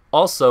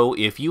 Also,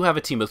 if you have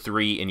a team of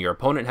 3 and your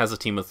opponent has a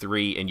team of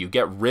 3 and you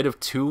get rid of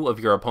 2 of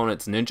your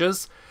opponent's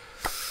ninjas,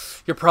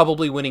 you're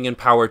probably winning in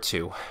power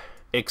 2.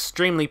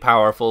 Extremely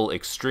powerful,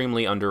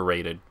 extremely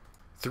underrated.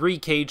 3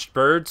 caged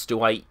birds,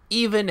 do I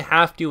even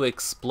have to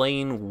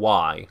explain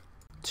why?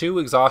 2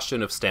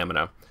 exhaustion of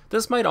stamina.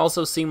 This might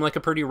also seem like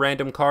a pretty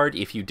random card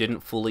if you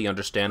didn't fully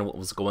understand what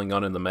was going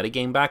on in the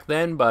metagame back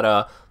then,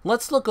 but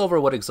let's look over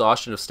what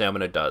exhaustion of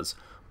stamina does.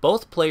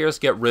 Both players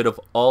get rid of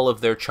all of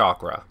their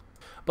chakra.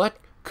 But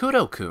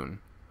Kudou-kun,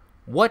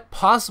 what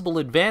possible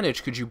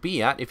advantage could you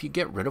be at if you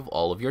get rid of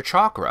all of your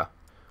chakra?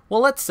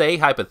 Well, let's say,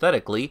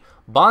 hypothetically,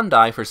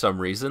 Bandai, for some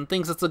reason,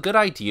 thinks it's a good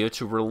idea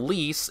to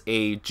release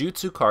a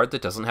jutsu card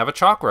that doesn't have a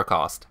chakra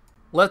cost.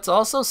 Let's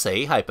also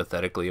say,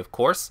 hypothetically of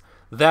course,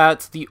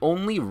 that the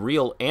only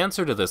real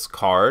answer to this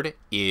card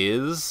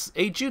is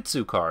a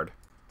jutsu card.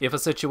 If a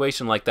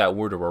situation like that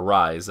were to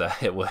arise,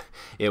 it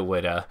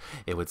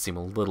would seem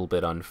a little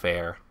bit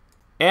unfair.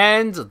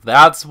 And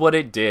that's what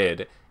it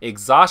did.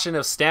 Exhaustion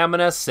of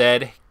Stamina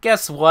said,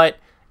 guess what?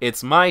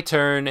 It's my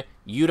turn.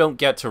 You don't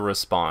get to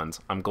respond.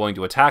 I'm going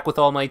to attack with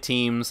all my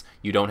teams.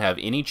 You don't have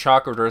any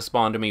chakra to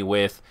respond to me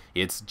with.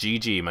 It's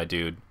GG, my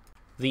dude.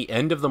 The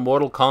end of the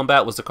Mortal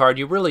Kombat was a card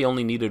you really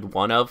only needed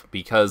 1 of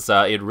because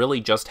it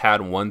really just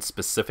had one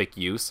specific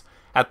use.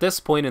 At this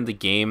point in the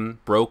game,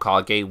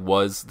 Brokage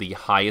was the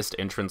highest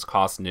entrance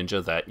cost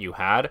ninja that you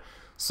had.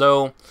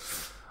 So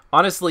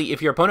honestly,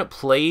 if your opponent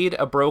played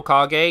a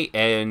Brokage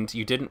and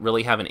you didn't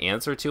really have an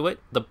answer to it,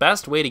 the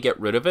best way to get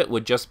rid of it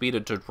would just be to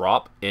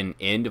drop an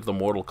end of the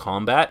Mortal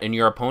Kombat, and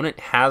your opponent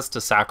has to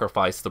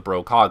sacrifice the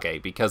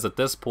Brokage, because at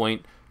this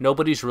point,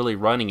 nobody's really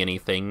running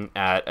anything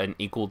at an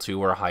equal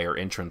to or higher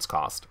entrance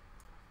cost.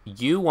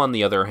 You, on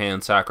the other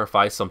hand,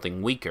 sacrifice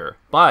something weaker,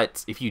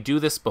 but if you do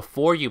this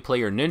before you play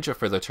your ninja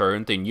for the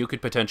turn, then you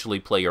could potentially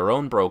play your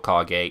own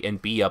Brokage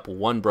and be up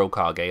 1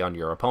 Brokage on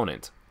your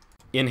opponent.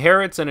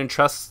 Inherits and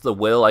entrusts the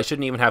will. I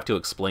shouldn't even have to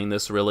explain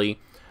this, really.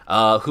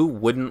 Who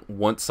wouldn't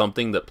want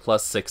something that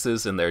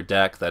 +6s in their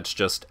deck? That's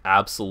just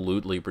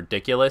absolutely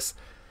ridiculous.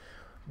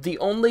 The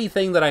only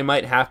thing that I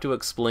might have to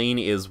explain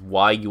is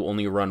why you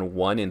only run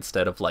 1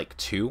 instead of, like,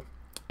 2.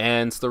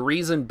 And the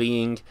reason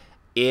being,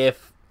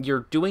 if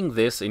you're doing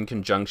this in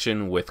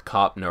conjunction with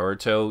Cop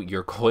Naruto,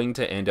 you're going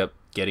to end up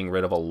getting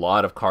rid of a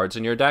lot of cards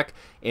in your deck,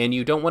 and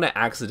you don't want to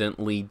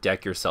accidentally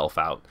deck yourself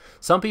out.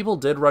 Some people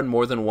did run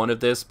more than 1 of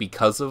this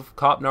because of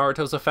Cop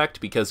Naruto's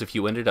effect, because if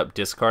you ended up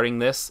discarding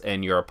this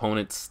and your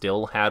opponent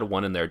still had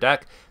 1 in their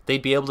deck,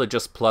 they'd be able to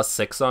just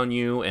 +6 on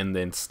you and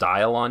then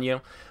style on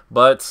you.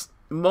 But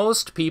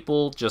most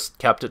people just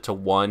kept it to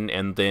 1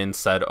 and then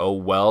said, oh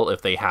well,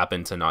 if they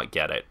happen to not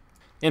get it.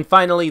 And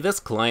finally, this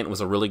client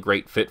was a really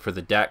great fit for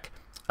the deck.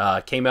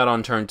 Came out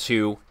on turn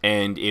 2,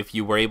 and if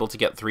you were able to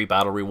get 3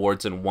 battle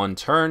rewards in 1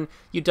 turn,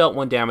 you dealt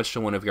 1 damage to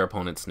one of your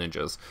opponent's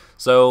ninjas.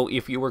 So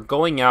if you were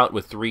going out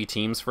with 3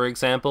 teams, for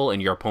example, and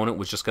your opponent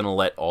was just going to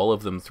let all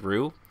of them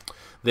through,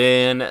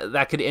 then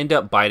that could end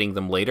up biting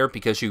them later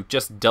because you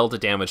just dealt a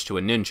damage to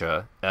a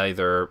ninja,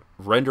 either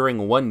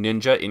rendering 1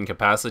 ninja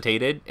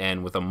incapacitated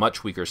and with a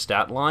much weaker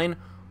stat line,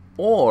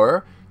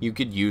 or you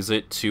could use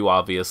it to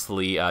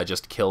obviously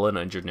just kill an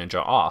injured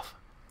ninja off.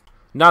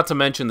 Not to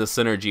mention the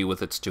synergy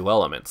with its 2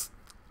 elements.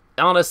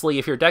 Honestly,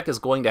 if your deck is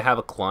going to have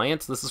a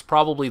client, this is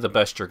probably the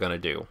best you're going to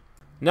do.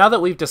 Now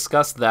that we've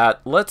discussed that,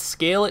 let's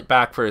scale it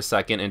back for a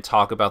second and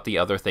talk about the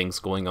other things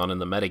going on in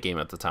the metagame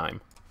at the time.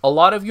 A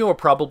lot of you are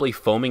probably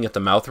foaming at the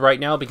mouth right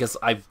now because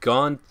I've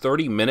gone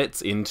 30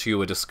 minutes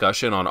into a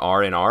discussion on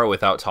R&R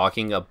without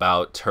talking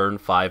about turn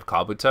 5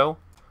 Kabuto.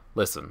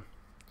 Listen,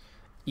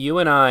 you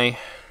and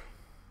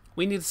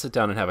we need to sit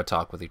down and have a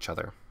talk with each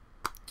other.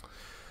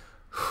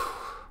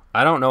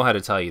 I don't know how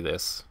to tell you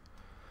this,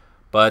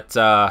 but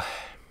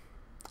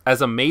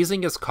as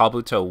amazing as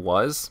Kabuto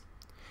was,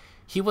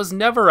 he was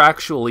never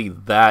actually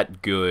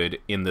that good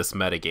in this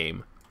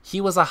metagame.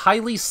 He was a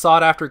highly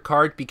sought-after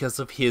card because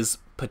of his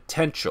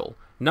potential,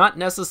 not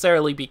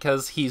necessarily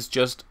because he's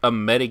just a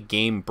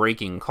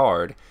metagame-breaking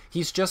card.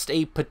 He's just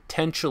a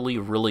potentially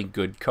really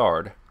good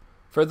card.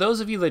 For those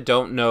of you that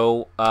don't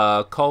know,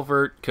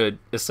 Culvert could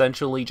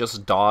essentially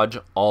just dodge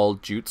all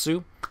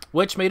jutsu,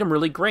 which made him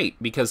really great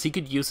because he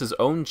could use his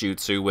own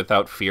jutsu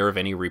without fear of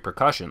any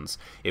repercussions.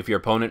 If your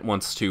opponent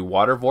wants to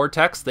Water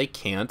Vortex, they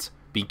can't,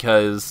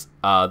 because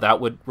that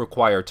would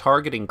require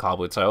targeting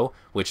Kabuto,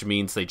 which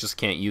means they just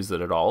can't use it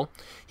at all.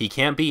 He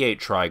can't be 8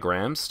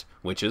 Trigrams,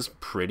 which is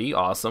pretty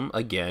awesome,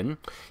 again.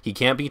 He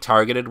can't be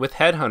targeted with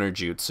Headhunter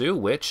Jutsu,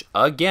 which,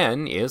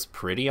 again, is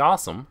pretty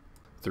awesome.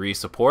 3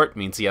 support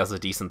means he has a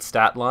decent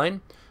stat line.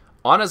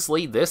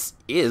 Honestly, this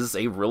is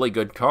a really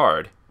good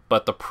card,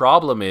 but the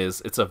problem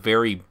is it's a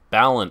very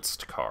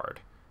balanced card.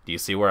 Do you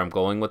see where I'm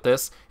going with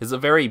this? It's a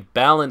very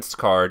balanced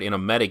card in a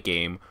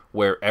metagame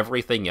where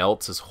everything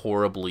else is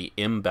horribly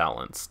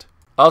imbalanced.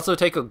 Also,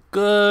 take a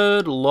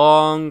good,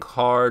 long,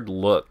 hard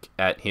look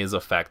at his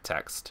effect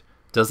text.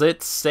 Does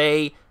it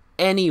say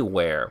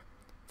anywhere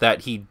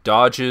that he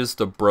dodges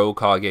the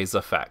Brokage's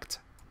effect?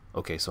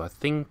 Okay, so I'm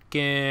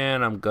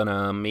thinking I'm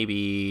gonna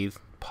maybe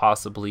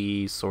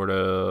possibly sort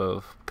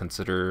of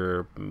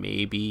consider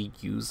maybe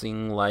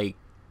using like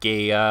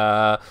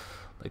a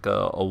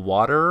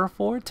water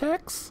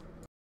vortex?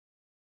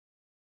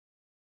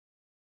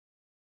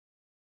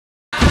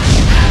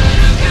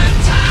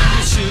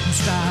 Shooting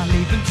star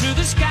leaping through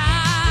the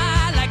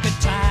sky like a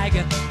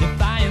tiger,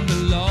 defying the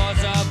laws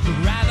of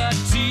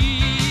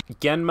gravity.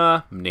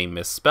 Genma, name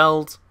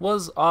misspelled,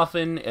 was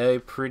often a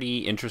pretty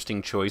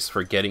interesting choice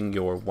for getting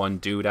your one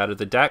dude out of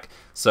the deck,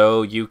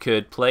 so you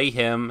could play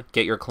him,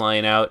 get your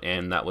client out,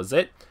 and that was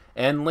it.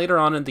 And later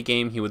on in the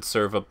game, he would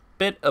serve a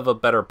bit of a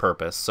better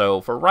purpose, so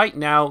for right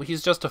now,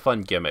 he's just a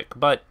fun gimmick,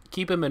 but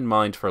keep him in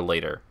mind for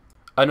later.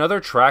 Another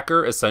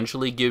tracker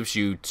essentially gives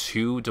you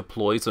 2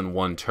 deploys in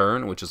 1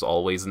 turn, which is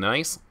always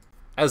nice.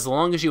 As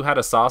long as you had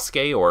a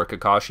Sasuke or a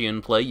Kakashi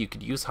in play, you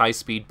could use High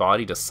Speed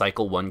Body to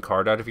cycle 1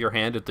 card out of your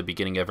hand at the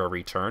beginning of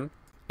every turn.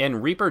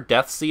 And Reaper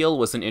Death Seal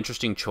was an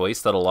interesting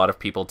choice that a lot of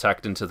people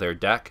teched into their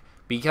deck,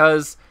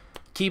 because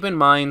keep in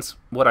mind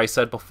what I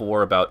said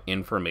before about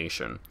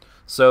information.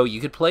 So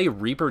you could play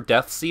Reaper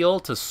Death Seal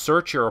to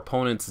search your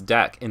opponent's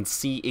deck and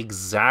see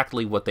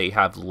exactly what they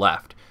have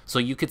left. So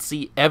you could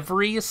see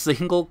every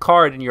single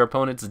card in your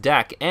opponent's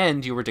deck,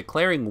 and you were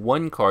declaring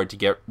 1 card to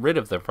get rid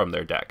of them from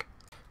their deck.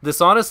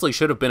 This honestly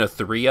should have been a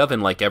 3 of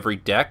in like every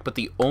deck, but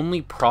the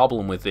only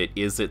problem with it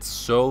is it's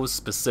so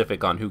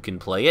specific on who can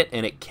play it,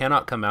 and it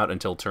cannot come out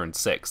until turn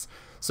 6.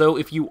 So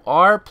if you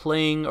are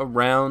playing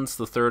around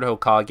the 3rd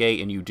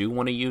Hokage and you do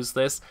want to use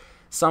this,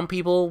 some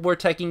people were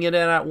teching it in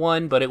at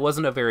 1, but it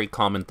wasn't a very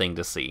common thing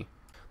to see.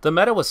 The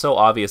meta was so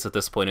obvious at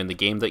this point in the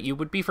game that you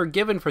would be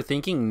forgiven for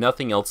thinking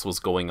nothing else was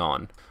going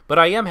on. But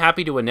I am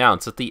happy to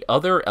announce that the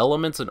other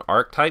elements and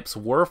archetypes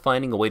were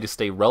finding a way to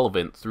stay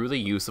relevant through the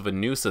use of a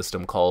new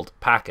system called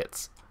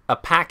packets. A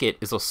packet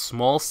is a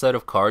small set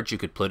of cards you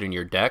could put in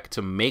your deck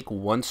to make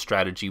one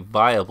strategy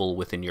viable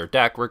within your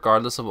deck,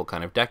 regardless of what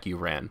kind of deck you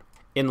ran.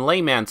 In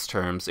layman's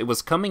terms, it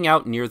was coming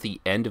out near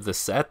the end of the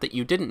set that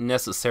you didn't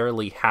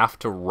necessarily have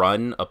to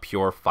run a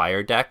pure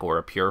fire deck or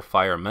a pure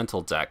fire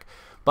mental deck,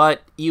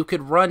 but you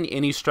could run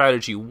any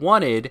strategy you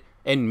wanted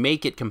and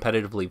make it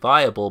competitively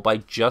viable by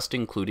just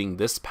including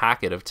this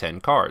packet of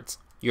 10 cards.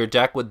 Your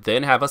deck would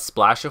then have a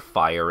splash of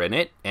fire in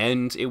it,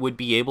 and it would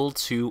be able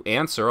to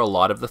answer a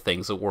lot of the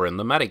things that were in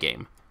the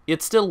metagame.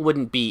 It still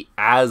wouldn't be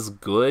as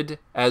good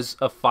as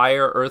a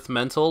fire earth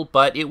mental,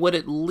 but it would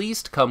at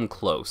least come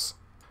close.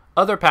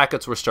 Other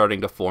packets were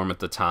starting to form at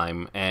the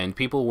time, and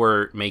people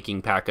were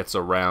making packets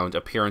around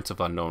Appearance of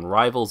Unknown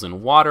Rivals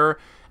in Water.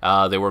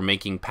 They were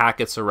making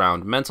packets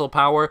around Mental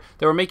Power.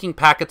 They were making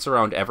packets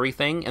around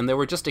everything, and they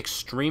were just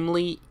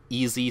extremely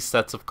easy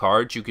sets of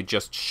cards you could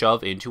just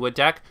shove into a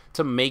deck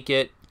to make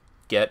it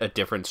get a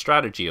different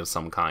strategy of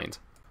some kind.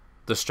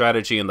 The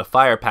strategy in the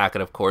Fire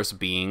packet, of course,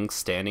 being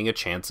standing a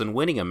chance and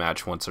winning a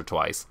match once or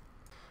twice.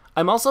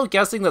 I'm also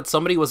guessing that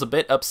somebody was a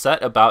bit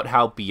upset about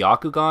how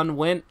Byakugan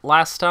went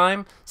last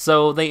time,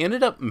 so they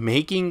ended up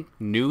making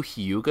new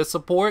Hyuga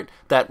support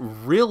that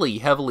really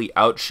heavily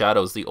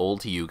outshadows the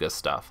old Hyuga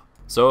stuff.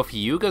 So if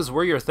Hyugas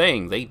were your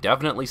thing, they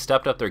definitely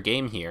stepped up their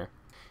game here.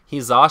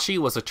 Hizashi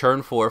was a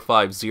turn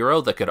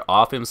 4/5/0 that could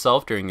off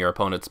himself during your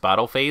opponent's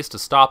battle phase to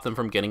stop them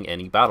from getting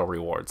any battle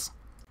rewards.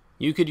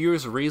 You could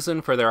use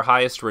Reason for their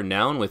highest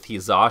renown with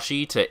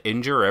Hizashi to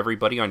injure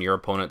everybody on your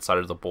opponent's side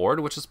of the board,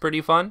 which is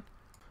pretty fun.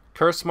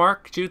 Curse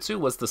Mark Jutsu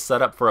was the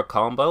setup for a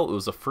combo. It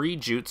was a free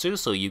jutsu,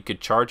 so you could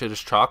charge it as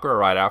chakra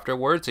right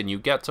afterwards, and you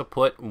get to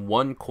put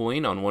 1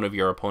 coin on one of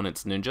your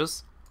opponent's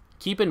ninjas.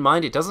 Keep in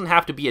mind, it doesn't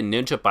have to be a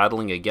ninja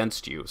battling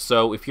against you,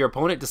 so if your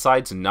opponent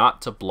decides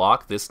not to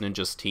block this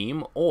ninja's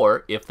team,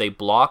 or if they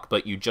block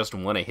but you just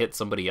want to hit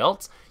somebody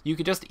else, you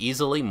could just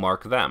easily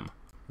mark them.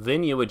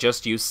 Then you would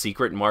just use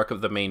Secret Mark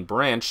of the main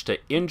branch to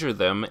injure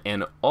them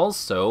and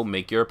also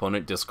make your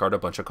opponent discard a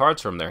bunch of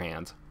cards from their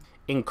hand.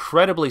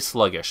 Incredibly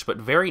sluggish, but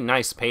very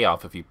nice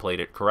payoff if you played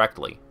it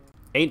correctly.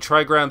 8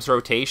 trigrams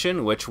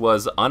rotation, which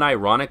was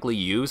unironically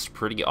used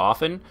pretty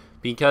often,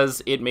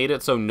 because it made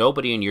it so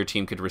nobody in your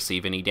team could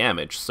receive any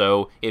damage.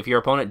 So if your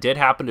opponent did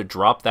happen to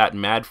drop that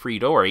Mad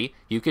Freedori,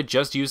 you could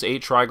just use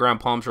 8 trigram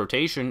palms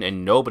rotation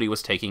and nobody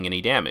was taking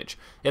any damage.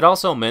 It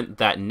also meant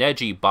that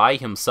Neji by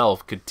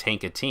himself could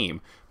tank a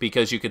team,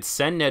 because you could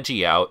send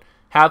Neji out,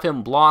 have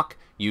him block,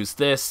 use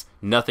this,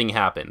 nothing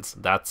happens.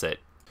 That's it.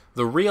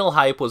 The real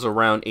hype was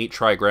around 8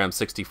 trigram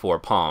 64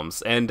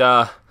 palms, and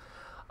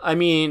I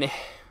mean,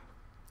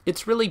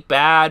 it's really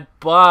bad,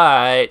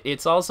 but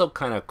it's also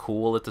kind of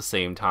cool at the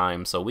same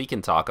time, so we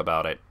can talk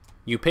about it.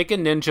 You pick a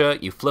ninja,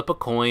 you flip a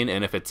coin,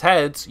 and if it's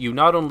heads, you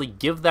not only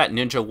give that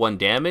ninja 1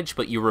 damage,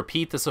 but you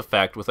repeat this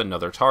effect with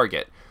another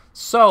target.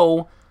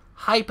 So,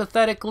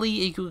 hypothetically,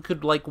 you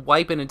could like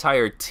wipe an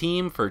entire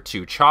team for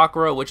 2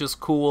 chakra, which is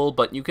cool,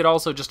 but you could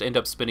also just end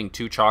up spending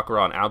 2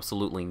 chakra on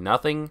absolutely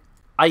nothing.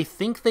 I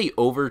think they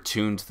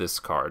overtuned this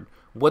card.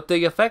 What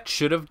the effect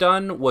should have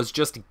done was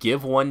just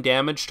give 1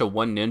 damage to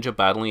 1 ninja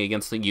battling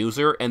against the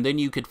user, and then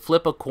you could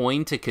flip a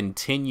coin to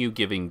continue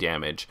giving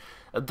damage.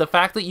 The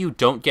fact that you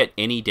don't get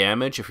any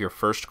damage if your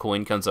first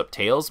coin comes up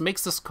tails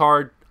makes this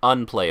card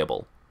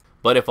unplayable.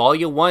 But if all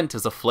you want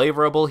is a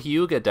flavorable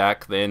Hyuga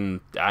deck,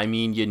 then, I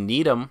mean, you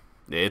need them.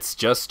 It's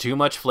just too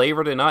much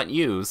flavor to not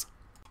use.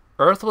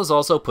 Earth was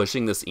also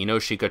pushing this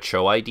Inoshika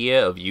Cho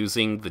idea of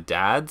using the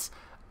dads,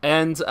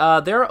 and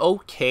they're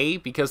okay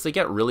because they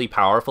get really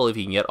powerful if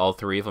you can get all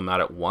 3 of them out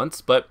at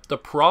once, but the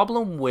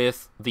problem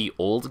with the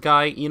old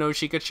guy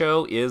Inoshika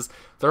Cho is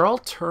they're all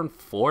turn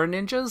 4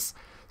 ninjas.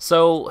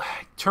 So,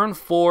 turn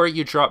 4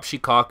 you drop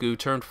Shikaku,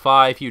 turn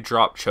 5 you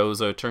drop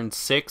Chozo, turn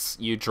 6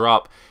 you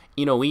drop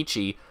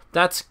Inoichi.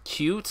 That's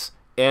cute,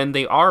 and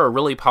they are a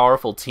really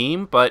powerful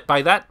team, but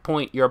by that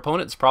point your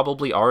opponent's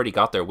probably already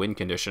got their win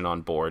condition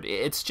on board.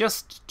 It's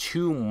just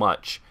too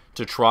much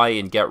to try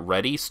and get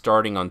ready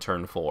starting on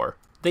turn 4.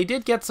 They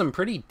did get some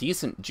pretty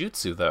decent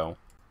jutsu, though.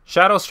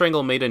 Shadow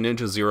Strangle made a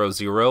ninja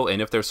 0-0,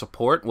 and if their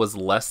support was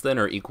less than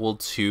or equal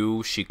to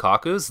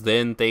Shikaku's,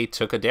 then they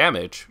took a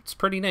damage. It's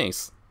pretty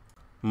nice.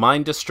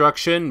 Mind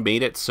Destruction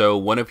made it so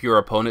one of your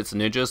opponent's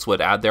ninjas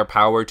would add their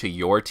power to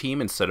your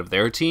team instead of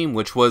their team,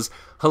 which was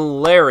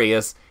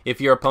hilarious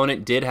if your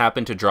opponent did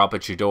happen to drop a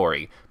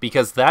Chidori,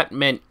 because that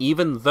meant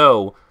even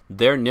though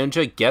their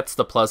ninja gets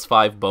the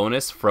 +5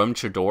 bonus from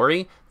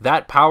Chidori,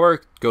 that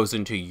power goes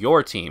into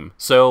your team.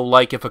 So,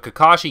 like, if a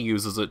Kakashi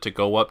uses it to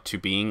go up to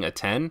being a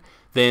 10,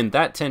 then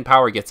that 10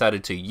 power gets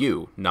added to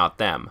you, not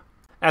them.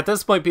 At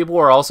this point, people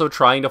were also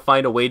trying to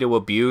find a way to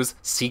abuse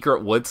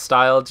Secret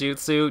Wood-style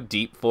jutsu,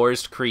 Deep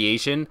Forest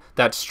Creation,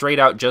 that straight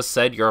out just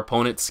said your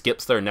opponent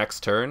skips their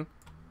next turn.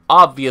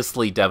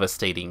 Obviously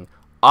devastating.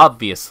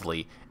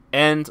 Obviously.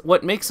 And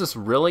what makes this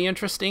really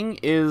interesting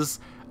is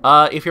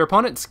if your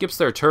opponent skips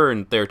their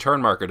turn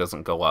marker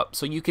doesn't go up.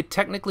 So you could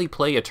technically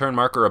play a turn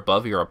marker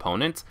above your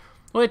opponent,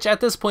 which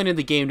at this point in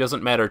the game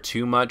doesn't matter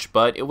too much,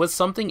 but it was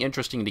something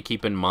interesting to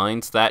keep in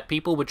mind that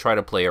people would try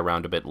to play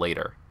around a bit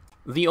later.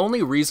 The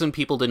only reason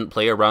people didn't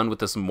play around with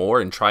this more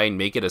and try and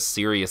make it a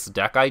serious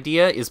deck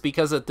idea is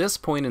because at this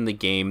point in the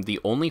game, the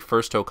only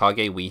first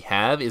Hokage we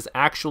have is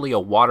actually a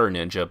water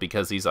ninja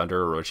because he's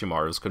under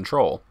Orochimaru's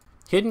control.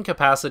 Hidden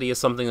Capacity is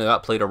something that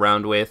got played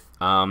around with.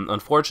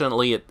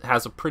 Unfortunately, it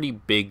has a pretty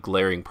big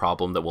glaring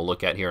problem that we'll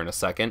look at here in a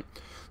second.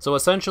 So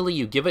essentially,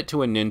 you give it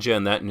to a ninja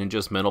and that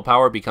ninja's mental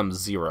power becomes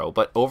 0,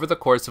 but over the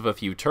course of a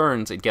few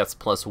turns, it gets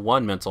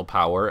 +1 mental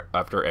power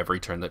after every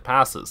turn that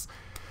passes.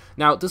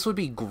 Now, this would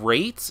be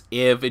great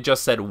if it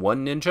just said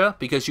 1 ninja,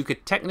 because you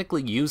could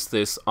technically use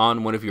this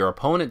on one of your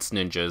opponent's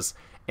ninjas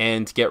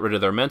and get rid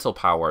of their mental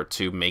power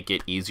to make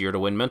it easier to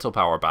win mental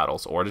power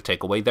battles, or to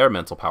take away their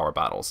mental power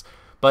battles.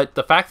 But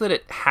the fact that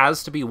it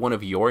has to be one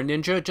of your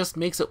ninja just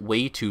makes it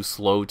way too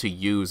slow to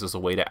use as a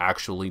way to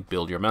actually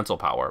build your mental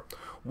power.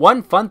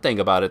 One fun thing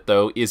about it,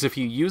 though, is if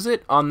you use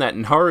it on that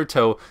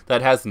Naruto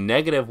that has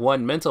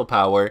 -1 mental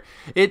power,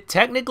 it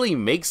technically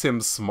makes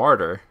him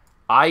smarter.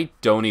 I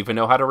don't even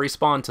know how to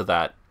respond to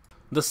that.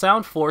 The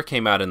Sound 4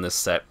 came out in this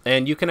set,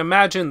 and you can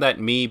imagine that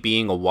me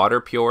being a water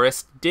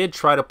purist did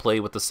try to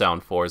play with the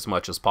Sound 4 as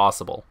much as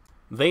possible.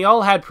 They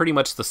all had pretty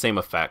much the same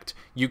effect.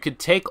 You could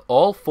take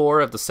all 4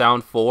 of the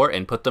Sound 4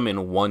 and put them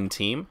in one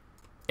team,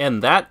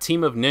 and that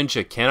team of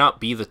ninja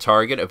cannot be the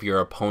target of your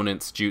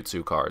opponent's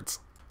jutsu cards.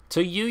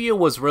 Yuya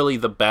was really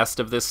the best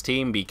of this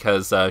team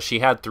because she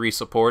had 3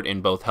 support in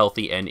both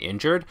healthy and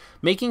injured,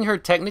 making her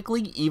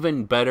technically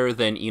even better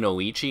than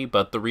Inoichi,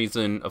 but the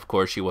reason, of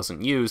course, she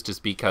wasn't used is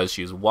because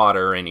she's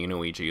water and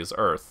Inoichi is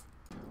earth.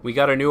 We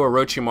got a new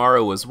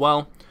Orochimaru as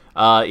well.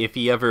 If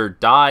he ever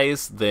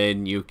dies,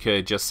 then you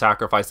could just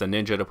sacrifice a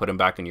ninja to put him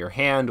back in your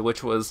hand,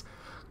 which was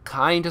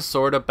kind of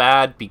sort of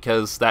bad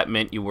because that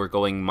meant you were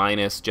going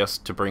minus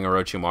just to bring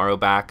Orochimaru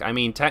back. I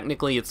mean,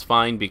 technically it's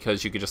fine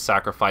because you could just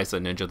sacrifice a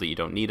ninja that you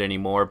don't need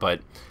anymore,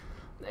 but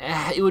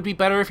it would be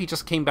better if he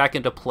just came back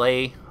into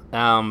play.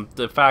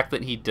 The fact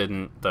that he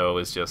didn't, though,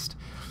 is just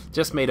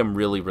made him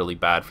really, really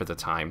bad for the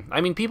time. I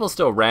mean, people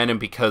still ran him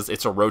because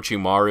it's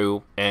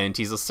Orochimaru, and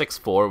he's a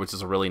 6'4", which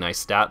is a really nice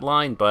stat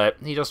line, but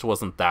he just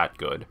wasn't that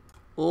good.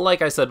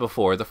 Like I said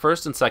before, the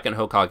first and second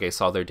Hokage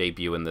saw their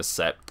debut in this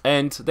set,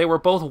 and they were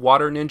both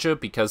water ninja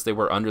because they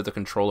were under the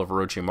control of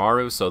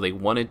Orochimaru, so they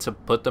wanted to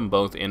put them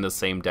both in the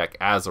same deck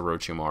as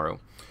Orochimaru.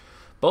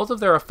 Both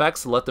of their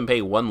effects let them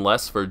pay one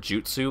less for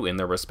jutsu in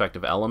their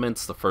respective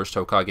elements, the first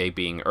Hokage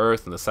being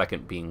earth and the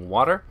second being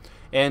water,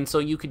 and so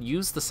you could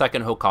use the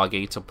second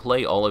Hokage to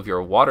play all of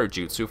your water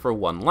jutsu for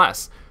one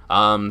less.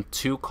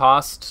 2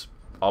 cost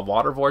a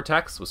water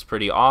vortex was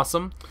pretty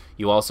awesome.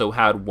 You also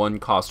had 1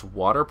 cost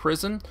water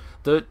prison.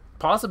 The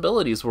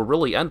possibilities were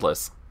really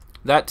endless.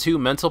 That 2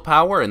 mental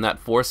power and that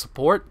 4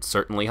 support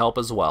certainly help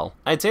as well.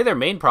 I'd say their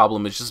main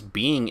problem is just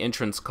being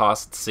entrance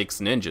cost 6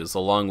 ninjas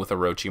along with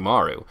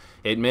Orochimaru.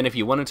 It meant if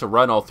you wanted to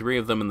run all 3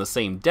 of them in the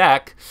same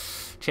deck,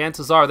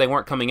 chances are they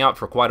weren't coming out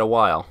for quite a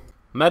while.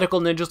 Medical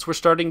ninjas were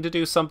starting to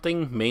do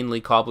something,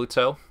 mainly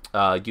Kabuto.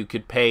 You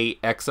could pay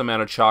X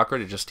amount of chakra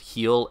to just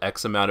heal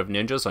X amount of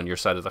ninjas on your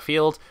side of the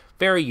field.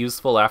 Very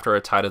useful after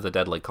a Tide of the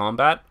Deadly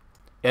combat.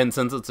 And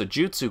since it's a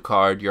jutsu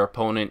card, your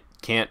opponent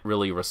can't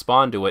really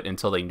respond to it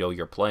until they know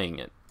you're playing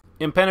it.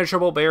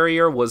 Impenetrable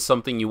Barrier was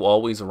something you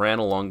always ran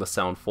along the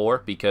Sound 4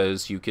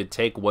 because you could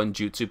take one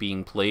jutsu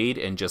being played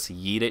and just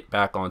yeet it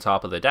back on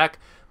top of the deck,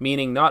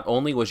 meaning not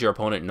only was your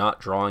opponent not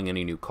drawing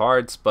any new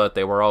cards, but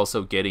they were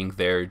also getting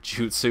their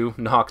jutsu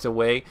knocked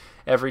away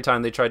every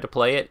time they tried to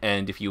play it,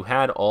 and if you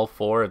had all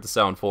 4 of the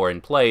Sound 4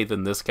 in play,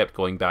 then this kept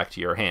going back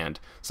to your hand.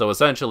 So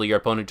essentially your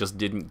opponent just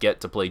didn't get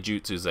to play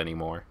jutsus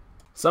anymore.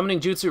 Summoning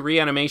Jutsu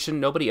Reanimation,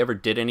 nobody ever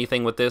did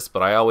anything with this,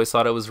 but I always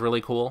thought it was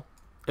really cool.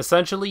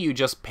 Essentially, you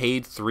just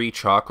paid 3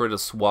 chakra to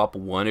swap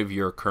one of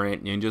your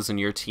current ninjas in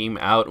your team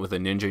out with a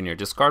ninja in your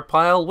discard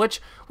pile, which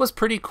was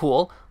pretty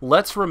cool.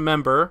 Let's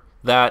remember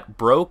that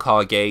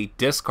Brokage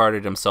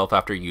discarded himself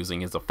after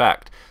using his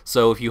effect.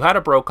 So if you had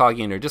a Brokage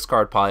in your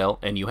discard pile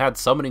and you had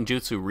Summoning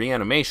Jutsu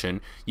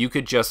Reanimation, you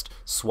could just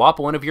swap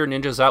one of your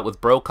ninjas out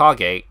with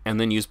Brokage and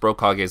then use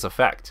Brokage's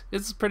effect.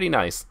 It's pretty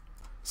nice.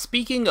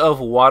 Speaking of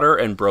water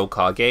and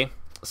Brokage,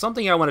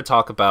 something I want to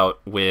talk about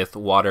with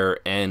water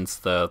and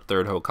the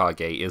third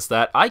Hokage is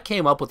that I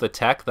came up with a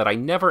tech that I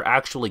never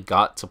actually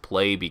got to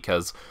play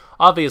because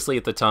obviously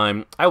at the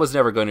time I was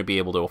never going to be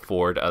able to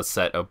afford a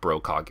set of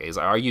Brokages.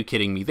 Are you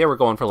kidding me? They were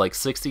going for like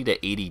 $60 to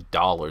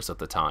 $80 at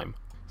the time.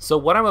 So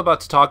what I'm about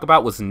to talk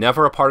about was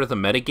never a part of the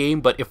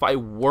metagame, but if I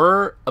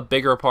were a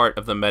bigger part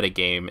of the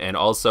metagame and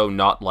also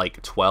not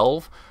like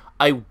 12,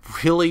 I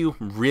really,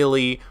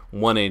 really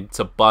wanted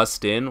to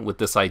bust in with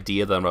this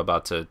idea that I'm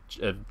about to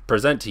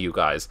present to you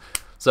guys.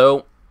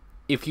 So,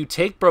 if you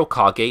take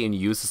Brokage and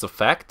use this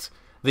effect,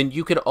 then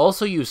you could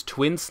also use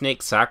Twin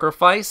Snake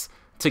Sacrifice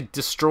to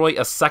destroy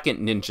a second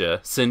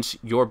ninja, since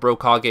your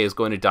Brokage is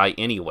going to die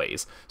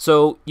anyways.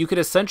 So, you could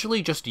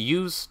essentially just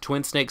use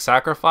Twin Snake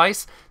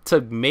Sacrifice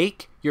to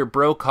make your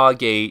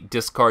Brokage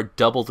discard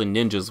double the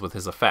ninjas with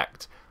his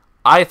effect.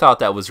 I thought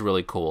that was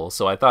really cool,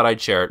 so I thought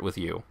I'd share it with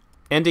you.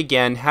 And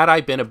again, had I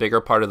been a bigger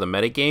part of the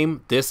metagame,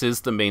 this is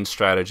the main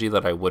strategy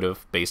that I would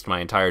have based my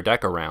entire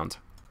deck around.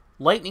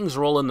 Lightning's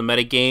role in the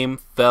metagame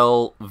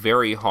fell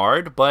very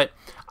hard, but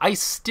I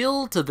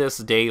still to this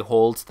day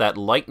hold that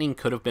Lightning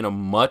could have been a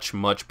much,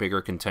 much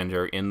bigger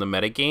contender in the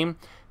metagame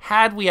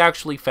had we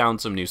actually found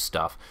some new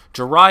stuff.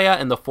 Jiraiya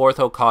and the 4th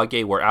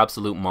Hokage were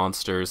absolute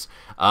monsters.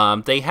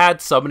 They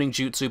had summoning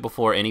jutsu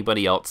before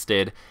anybody else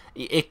did.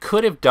 It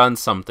could have done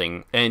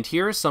something, and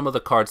here are some of the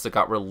cards that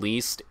got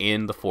released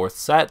in the 4th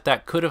set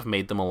that could have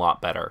made them a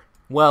lot better.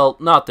 Well,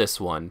 not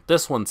this one.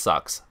 This one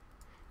sucks.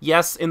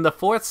 Yes, in the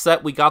 4th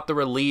set we got the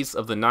release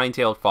of the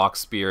 9-tailed fox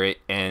spirit,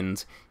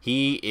 and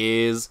he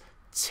is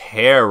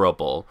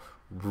terrible.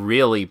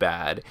 Really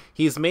bad.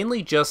 He's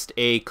mainly just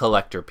a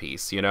collector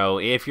piece, you know.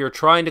 If you're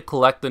trying to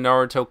collect the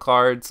Naruto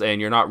cards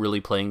and you're not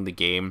really playing the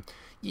game,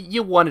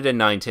 you wanted a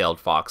 9-tailed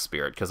fox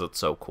spirit because it's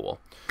so cool.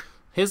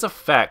 His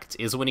effect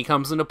is when he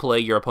comes into play,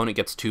 your opponent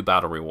gets 2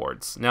 battle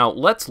rewards. Now,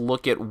 let's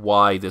look at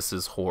why this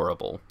is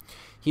horrible.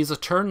 He's a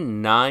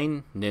turn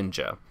 9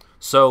 ninja,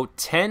 so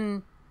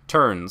 10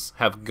 turns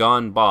have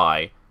gone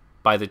by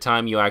the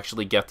time you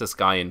actually get this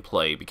guy in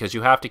play, because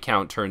you have to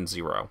count turn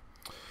 0.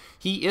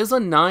 He is a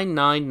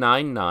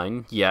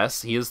 9999,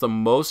 yes, he is the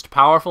most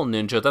powerful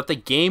ninja that the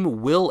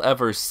game will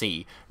ever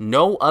see.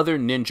 No other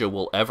ninja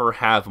will ever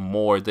have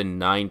more than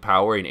 9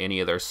 power in any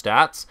of their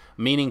stats,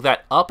 meaning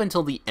that up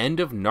until the end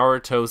of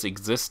Naruto's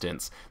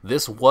existence,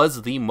 this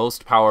was the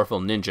most powerful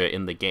ninja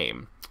in the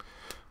game.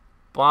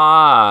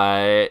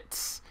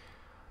 But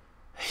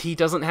he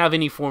doesn't have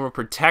any form of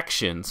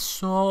protection,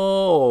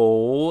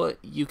 so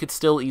you could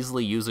still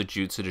easily use a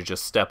jutsu to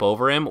just step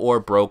over him or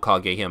bro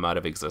kage him out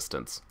of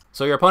existence.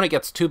 So your opponent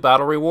gets 2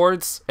 battle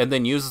rewards and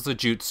then uses a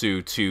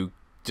jutsu to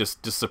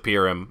just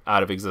disappear him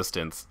out of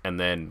existence, and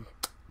then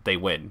they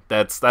win.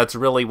 That's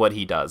really what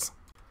he does.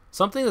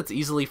 Something that's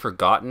easily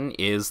forgotten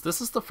is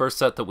this is the first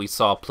set that we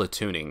saw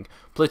platooning.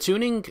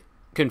 Platooning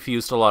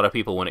confused a lot of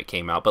people when it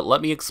came out, but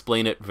let me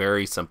explain it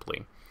very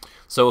simply.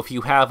 So if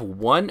you have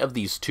one of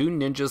these 2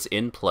 ninjas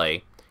in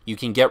play, you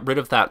can get rid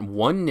of that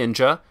one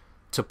ninja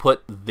to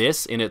put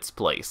this in its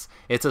place.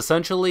 It's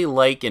essentially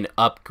like an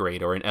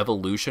upgrade or an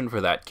evolution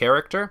for that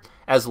character,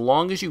 as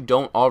long as you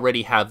don't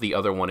already have the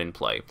other one in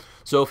play.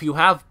 So if you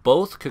have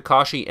both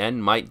Kakashi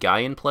and Might Guy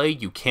in play,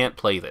 you can't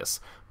play this.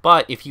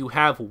 But if you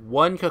have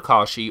one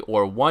Kakashi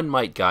or one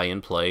Might Guy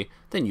in play,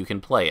 then you can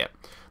play it.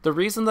 The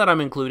reason that I'm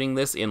including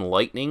this in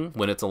Lightning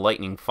when it's a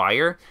Lightning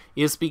Fire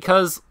is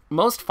because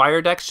most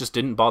Fire decks just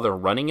didn't bother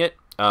running it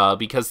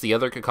because the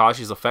other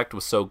Kakashi's effect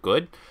was so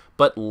good.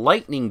 But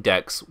Lightning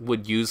decks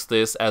would use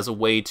this as a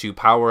way to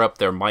power up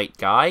their Might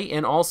Guy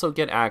and also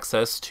get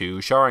access to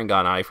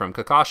Sharingan from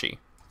Kakashi.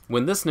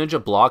 When this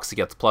ninja blocks, it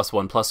gets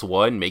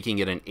 +1/+1, making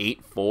it an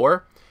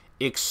 8/4.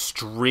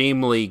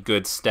 Extremely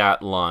good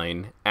stat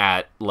line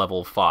at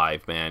level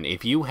 5, man.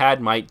 If you had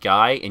Might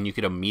Guy and you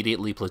could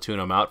immediately platoon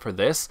him out for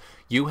this,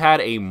 you had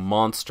a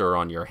monster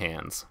on your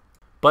hands.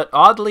 But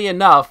oddly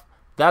enough,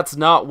 that's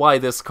not why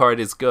this card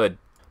is good.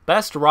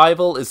 Best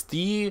Rival is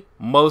the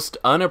most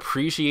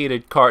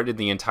unappreciated card in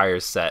the entire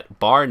set,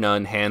 bar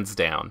none, hands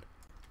down.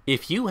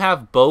 If you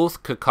have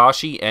both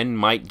Kakashi and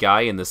Might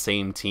Guy in the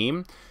same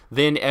team,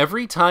 then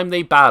every time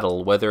they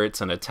battle, whether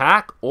it's an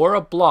attack or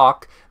a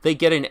block, they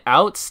get an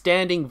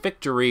outstanding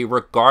victory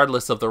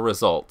regardless of the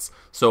results.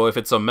 So if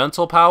it's a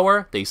mental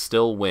power, they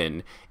still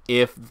win.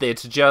 If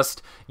it's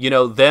just,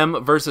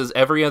 them versus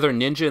every other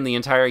ninja in the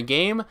entire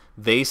game,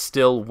 they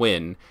still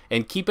win.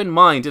 And keep in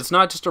mind, it's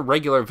not just a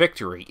regular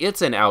victory,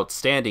 it's an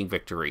outstanding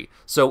victory.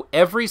 So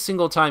every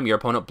single time your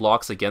opponent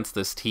blocks against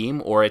this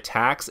team or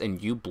attacks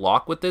and you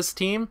block with this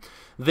team,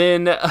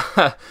 then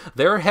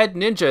their head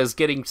ninja is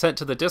getting sent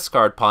to the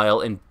discard pile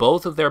and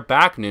both of their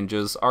back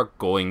ninjas are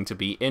going to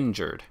be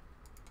injured.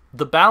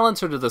 The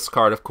balancer to this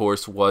card, of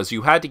course, was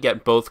you had to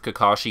get both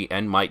Kakashi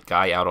and Might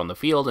Guy out on the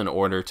field in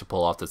order to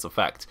pull off this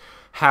effect.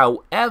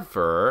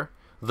 However,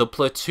 the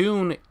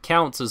platoon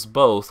counts as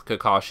both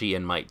Kakashi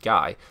and Might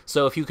Guy.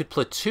 So if you could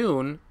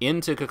platoon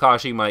into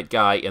Kakashi, Might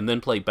Guy, and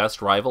then play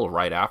Best Rival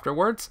right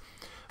afterwards,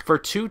 for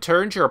 2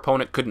 turns, your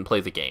opponent couldn't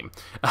play the game.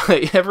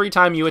 Every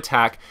time you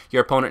attack,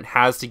 your opponent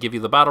has to give you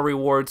the battle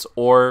rewards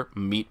or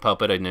meat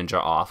puppet a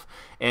ninja off.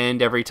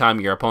 And every time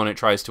your opponent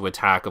tries to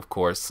attack, of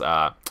course,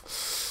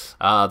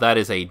 that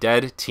is a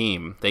dead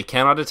team. They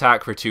cannot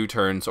attack for 2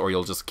 turns or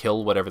you'll just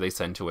kill whatever they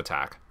send to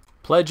attack.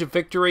 Pledge of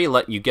Victory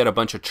let you get a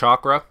bunch of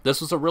chakra. This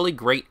was a really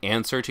great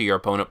answer to your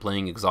opponent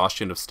playing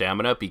Exhaustion of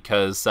Stamina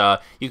because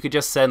you could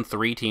just send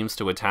 3 teams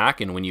to attack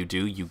and when you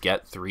do, you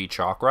get 3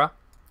 chakra.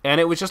 And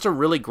it was just a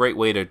really great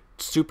way to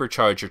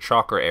supercharge your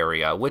chakra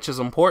area, which is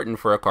important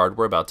for a card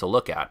we're about to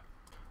look at.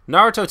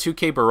 Naruto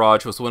 2K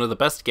Barrage was one of the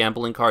best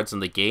gambling cards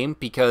in the game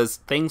because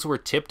things were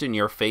tipped in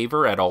your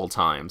favor at all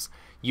times.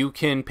 You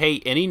can pay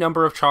any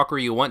number of chakra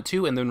you want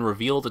to and then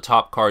reveal the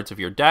top cards of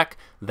your deck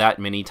that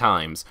many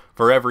times.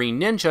 For every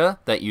ninja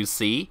that you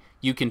see,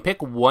 you can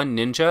pick one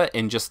ninja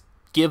and just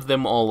give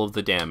them all of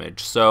the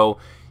damage. So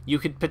you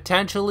could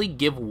potentially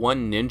give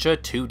one ninja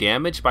 2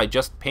 damage by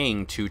just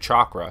paying 2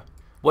 chakra.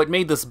 What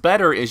made this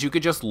better is you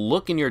could just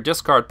look in your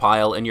discard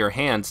pile in your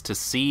hands to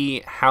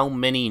see how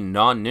many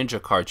non-ninja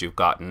cards you've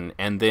gotten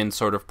and then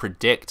sort of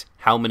predict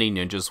how many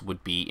ninjas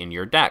would be in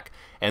your deck.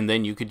 And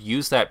then you could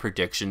use that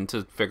prediction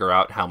to figure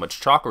out how much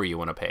chakra you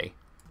want to pay.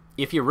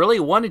 If you really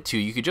wanted to,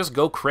 you could just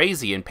go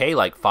crazy and pay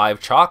like 5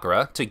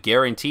 chakra to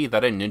guarantee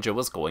that a ninja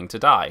was going to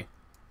die.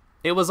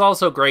 It was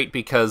also great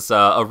because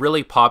a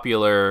really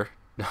popular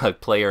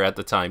player at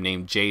the time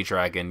named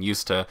J-Dragon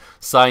used to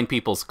sign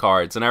people's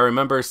cards, and I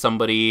remember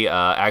somebody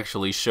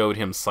actually showed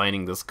him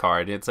signing this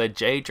card. It said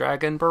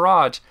J-Dragon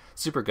Barrage.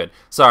 Super good.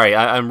 Sorry,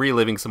 I'm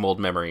reliving some old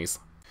memories.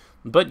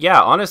 But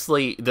yeah,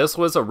 honestly, this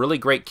was a really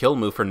great kill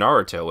move for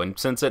Naruto, and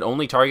since it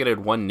only targeted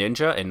one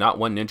ninja and not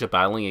one ninja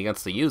battling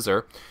against the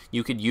user,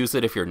 you could use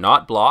it if you're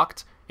not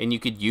blocked, and you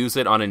could use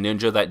it on a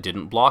ninja that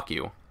didn't block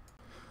you.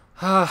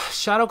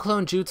 Shadow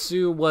Clone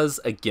Jutsu was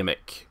a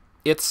gimmick.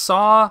 It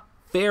saw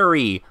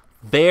very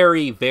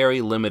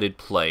limited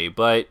play,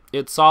 but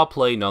it saw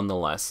play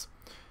nonetheless.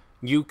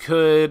 You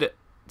could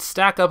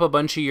stack up a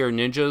bunch of your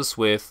ninjas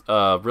with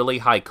really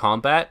high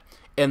combat,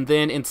 and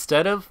then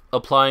instead of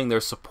applying their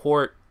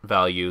support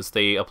values,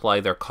 they apply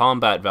their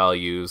combat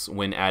values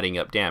when adding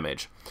up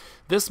damage.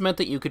 This meant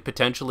that you could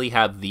potentially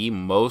have the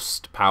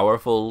most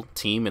powerful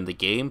team in the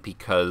game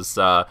because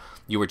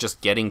you were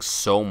just getting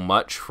so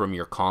much from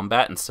your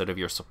combat instead of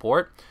your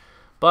support.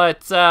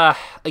 But,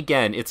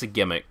 again, it's a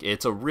gimmick.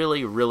 It's a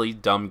really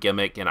dumb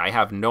gimmick, and I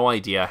have no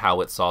idea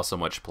how it saw so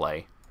much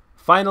play.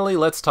 Finally,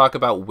 let's talk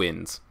about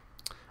wins.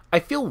 I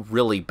feel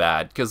really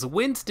bad, because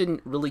wins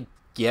didn't really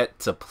get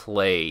to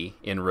play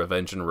in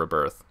Revenge and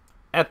Rebirth.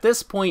 At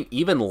this point,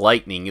 even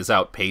Lightning is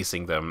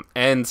outpacing them,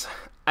 and,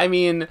 I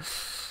mean,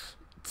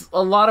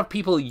 a lot of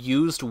people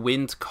used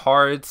wind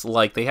cards,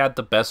 like they had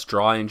the best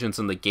draw engines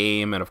in the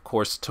game, and of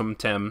course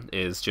Tumtem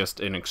is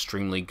just an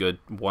extremely good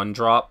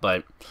one-drop,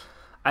 but,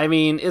 I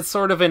mean, it's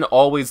sort of an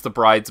always the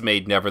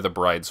bridesmaid, never the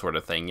bride sort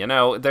of thing, you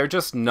know? They're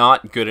just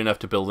not good enough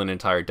to build an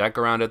entire deck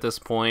around at this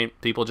point.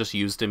 People just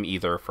used them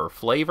either for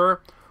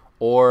flavor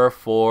or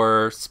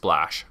for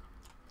splash.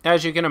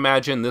 As you can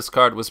imagine, this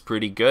card was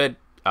pretty good.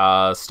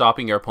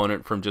 Stopping your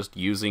opponent from just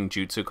using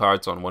jutsu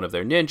cards on one of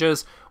their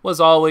ninjas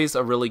was always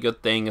a really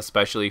good thing,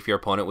 especially if your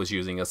opponent was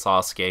using a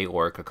Sasuke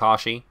or a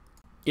Kakashi.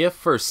 If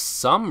for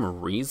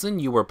some reason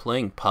you were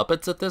playing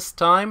puppets at this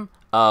time,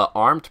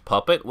 Armed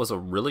Puppet was a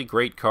really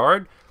great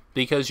card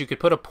because you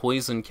could put a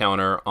poison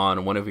counter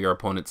on one of your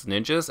opponent's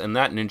ninjas and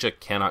that ninja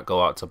cannot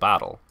go out to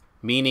battle.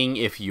 Meaning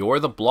if you're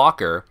the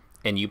blocker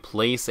and you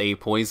place a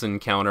poison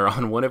counter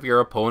on one of your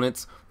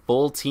opponent's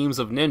full teams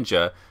of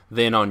ninja,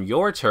 then on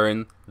your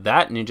turn,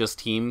 that ninja's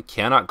team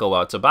cannot go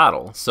out to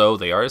battle, so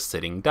they are a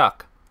sitting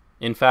duck.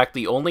 In fact,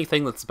 the only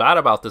thing that's bad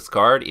about this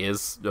card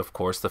is, of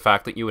course, the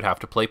fact that you would have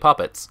to play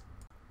puppets.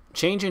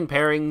 Change in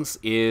pairings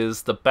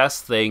is the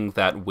best thing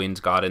that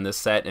Wind got in this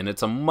set, and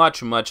it's a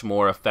much, much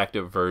more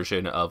effective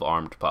version of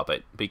Armed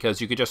Puppet, because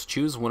you could just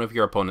choose one of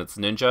your opponent's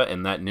ninja,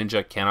 and that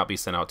ninja cannot be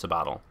sent out to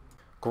battle.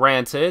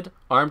 Granted,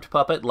 Armed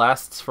Puppet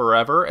lasts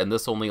forever, and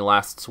this only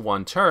lasts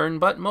one turn,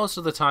 but most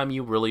of the time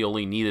you really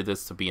only needed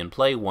this to be in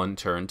play one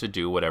turn to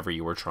do whatever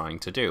you were trying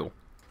to do.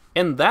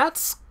 And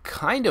that's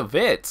kind of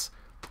it.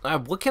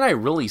 What can I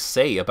really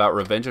say about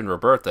Revenge and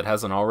Rebirth that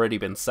hasn't already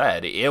been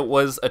said? It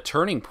was a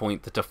turning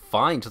point that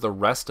defined the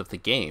rest of the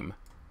game.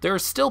 There are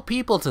still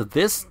people to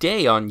this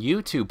day on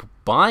YouTube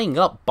buying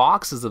up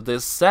boxes of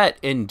this set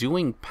and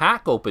doing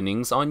pack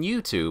openings on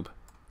YouTube.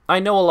 I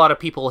know a lot of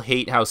people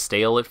hate how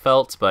stale it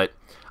felt, but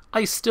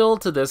I still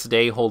to this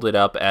day hold it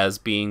up as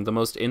being the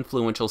most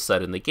influential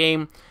set in the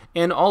game,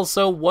 and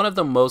also one of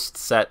the most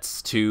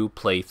sets to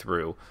play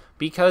through,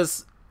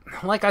 because,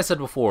 like I said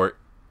before,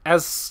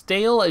 as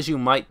stale as you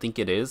might think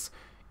it is,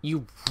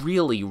 you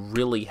really,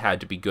 really had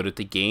to be good at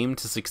the game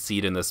to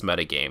succeed in this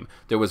metagame.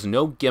 There was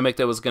no gimmick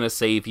that was going to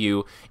save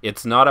you.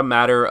 It's not a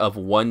matter of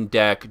one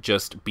deck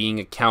just being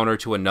a counter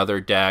to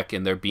another deck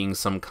and there being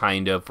some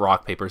kind of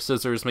rock, paper,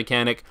 scissors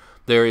mechanic.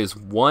 There is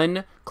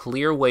one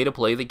clear way to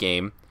play the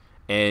game,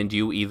 and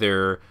you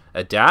either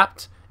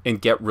adapt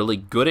and get really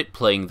good at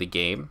playing the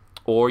game,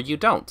 or you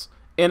don't.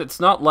 And it's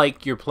not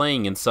like you're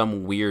playing in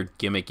some weird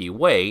gimmicky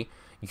way.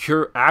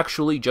 You're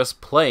actually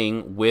just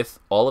playing with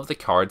all of the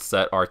cards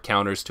that are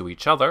counters to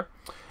each other,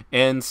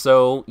 and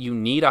so you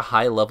need a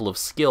high level of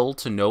skill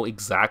to know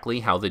exactly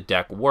how the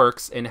deck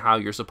works and how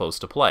you're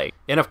supposed to play.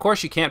 And of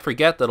course you can't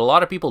forget that a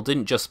lot of people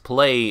didn't just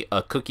play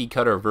a cookie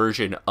cutter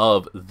version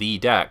of the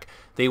deck.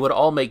 They would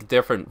all make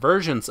different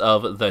versions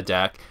of the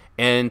deck,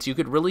 and you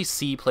could really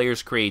see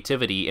players'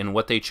 creativity in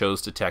what they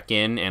chose to tech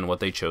in and what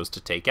they chose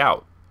to take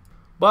out.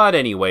 But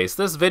anyways,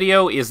 this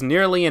video is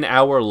nearly an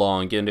hour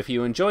long, and if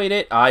you enjoyed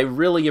it, I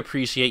really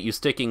appreciate you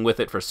sticking with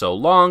it for so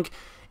long.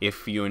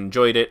 If you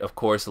enjoyed it, of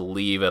course,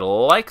 leave it a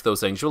like.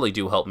 Those things really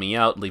do help me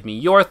out. Leave me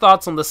your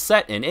thoughts on the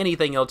set and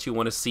anything else you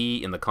want to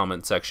see in the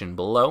comment section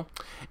below.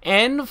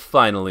 And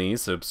finally,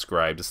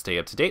 subscribe to stay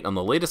up to date on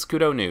the latest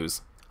Kudou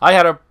news. I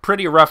had a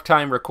pretty rough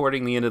time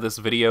recording the end of this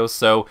video,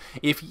 so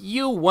if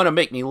you want to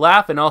make me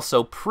laugh and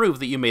also prove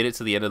that you made it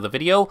to the end of the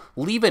video,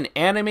 leave an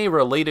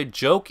anime-related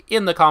joke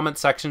in the comment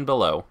section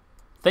below.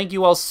 Thank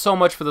you all so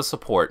much for the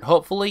support.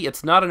 Hopefully,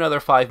 it's not another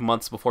 5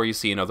 months before you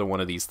see another one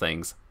of these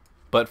things.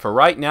 But for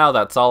right now,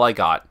 that's all I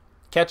got.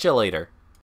 Catch you later.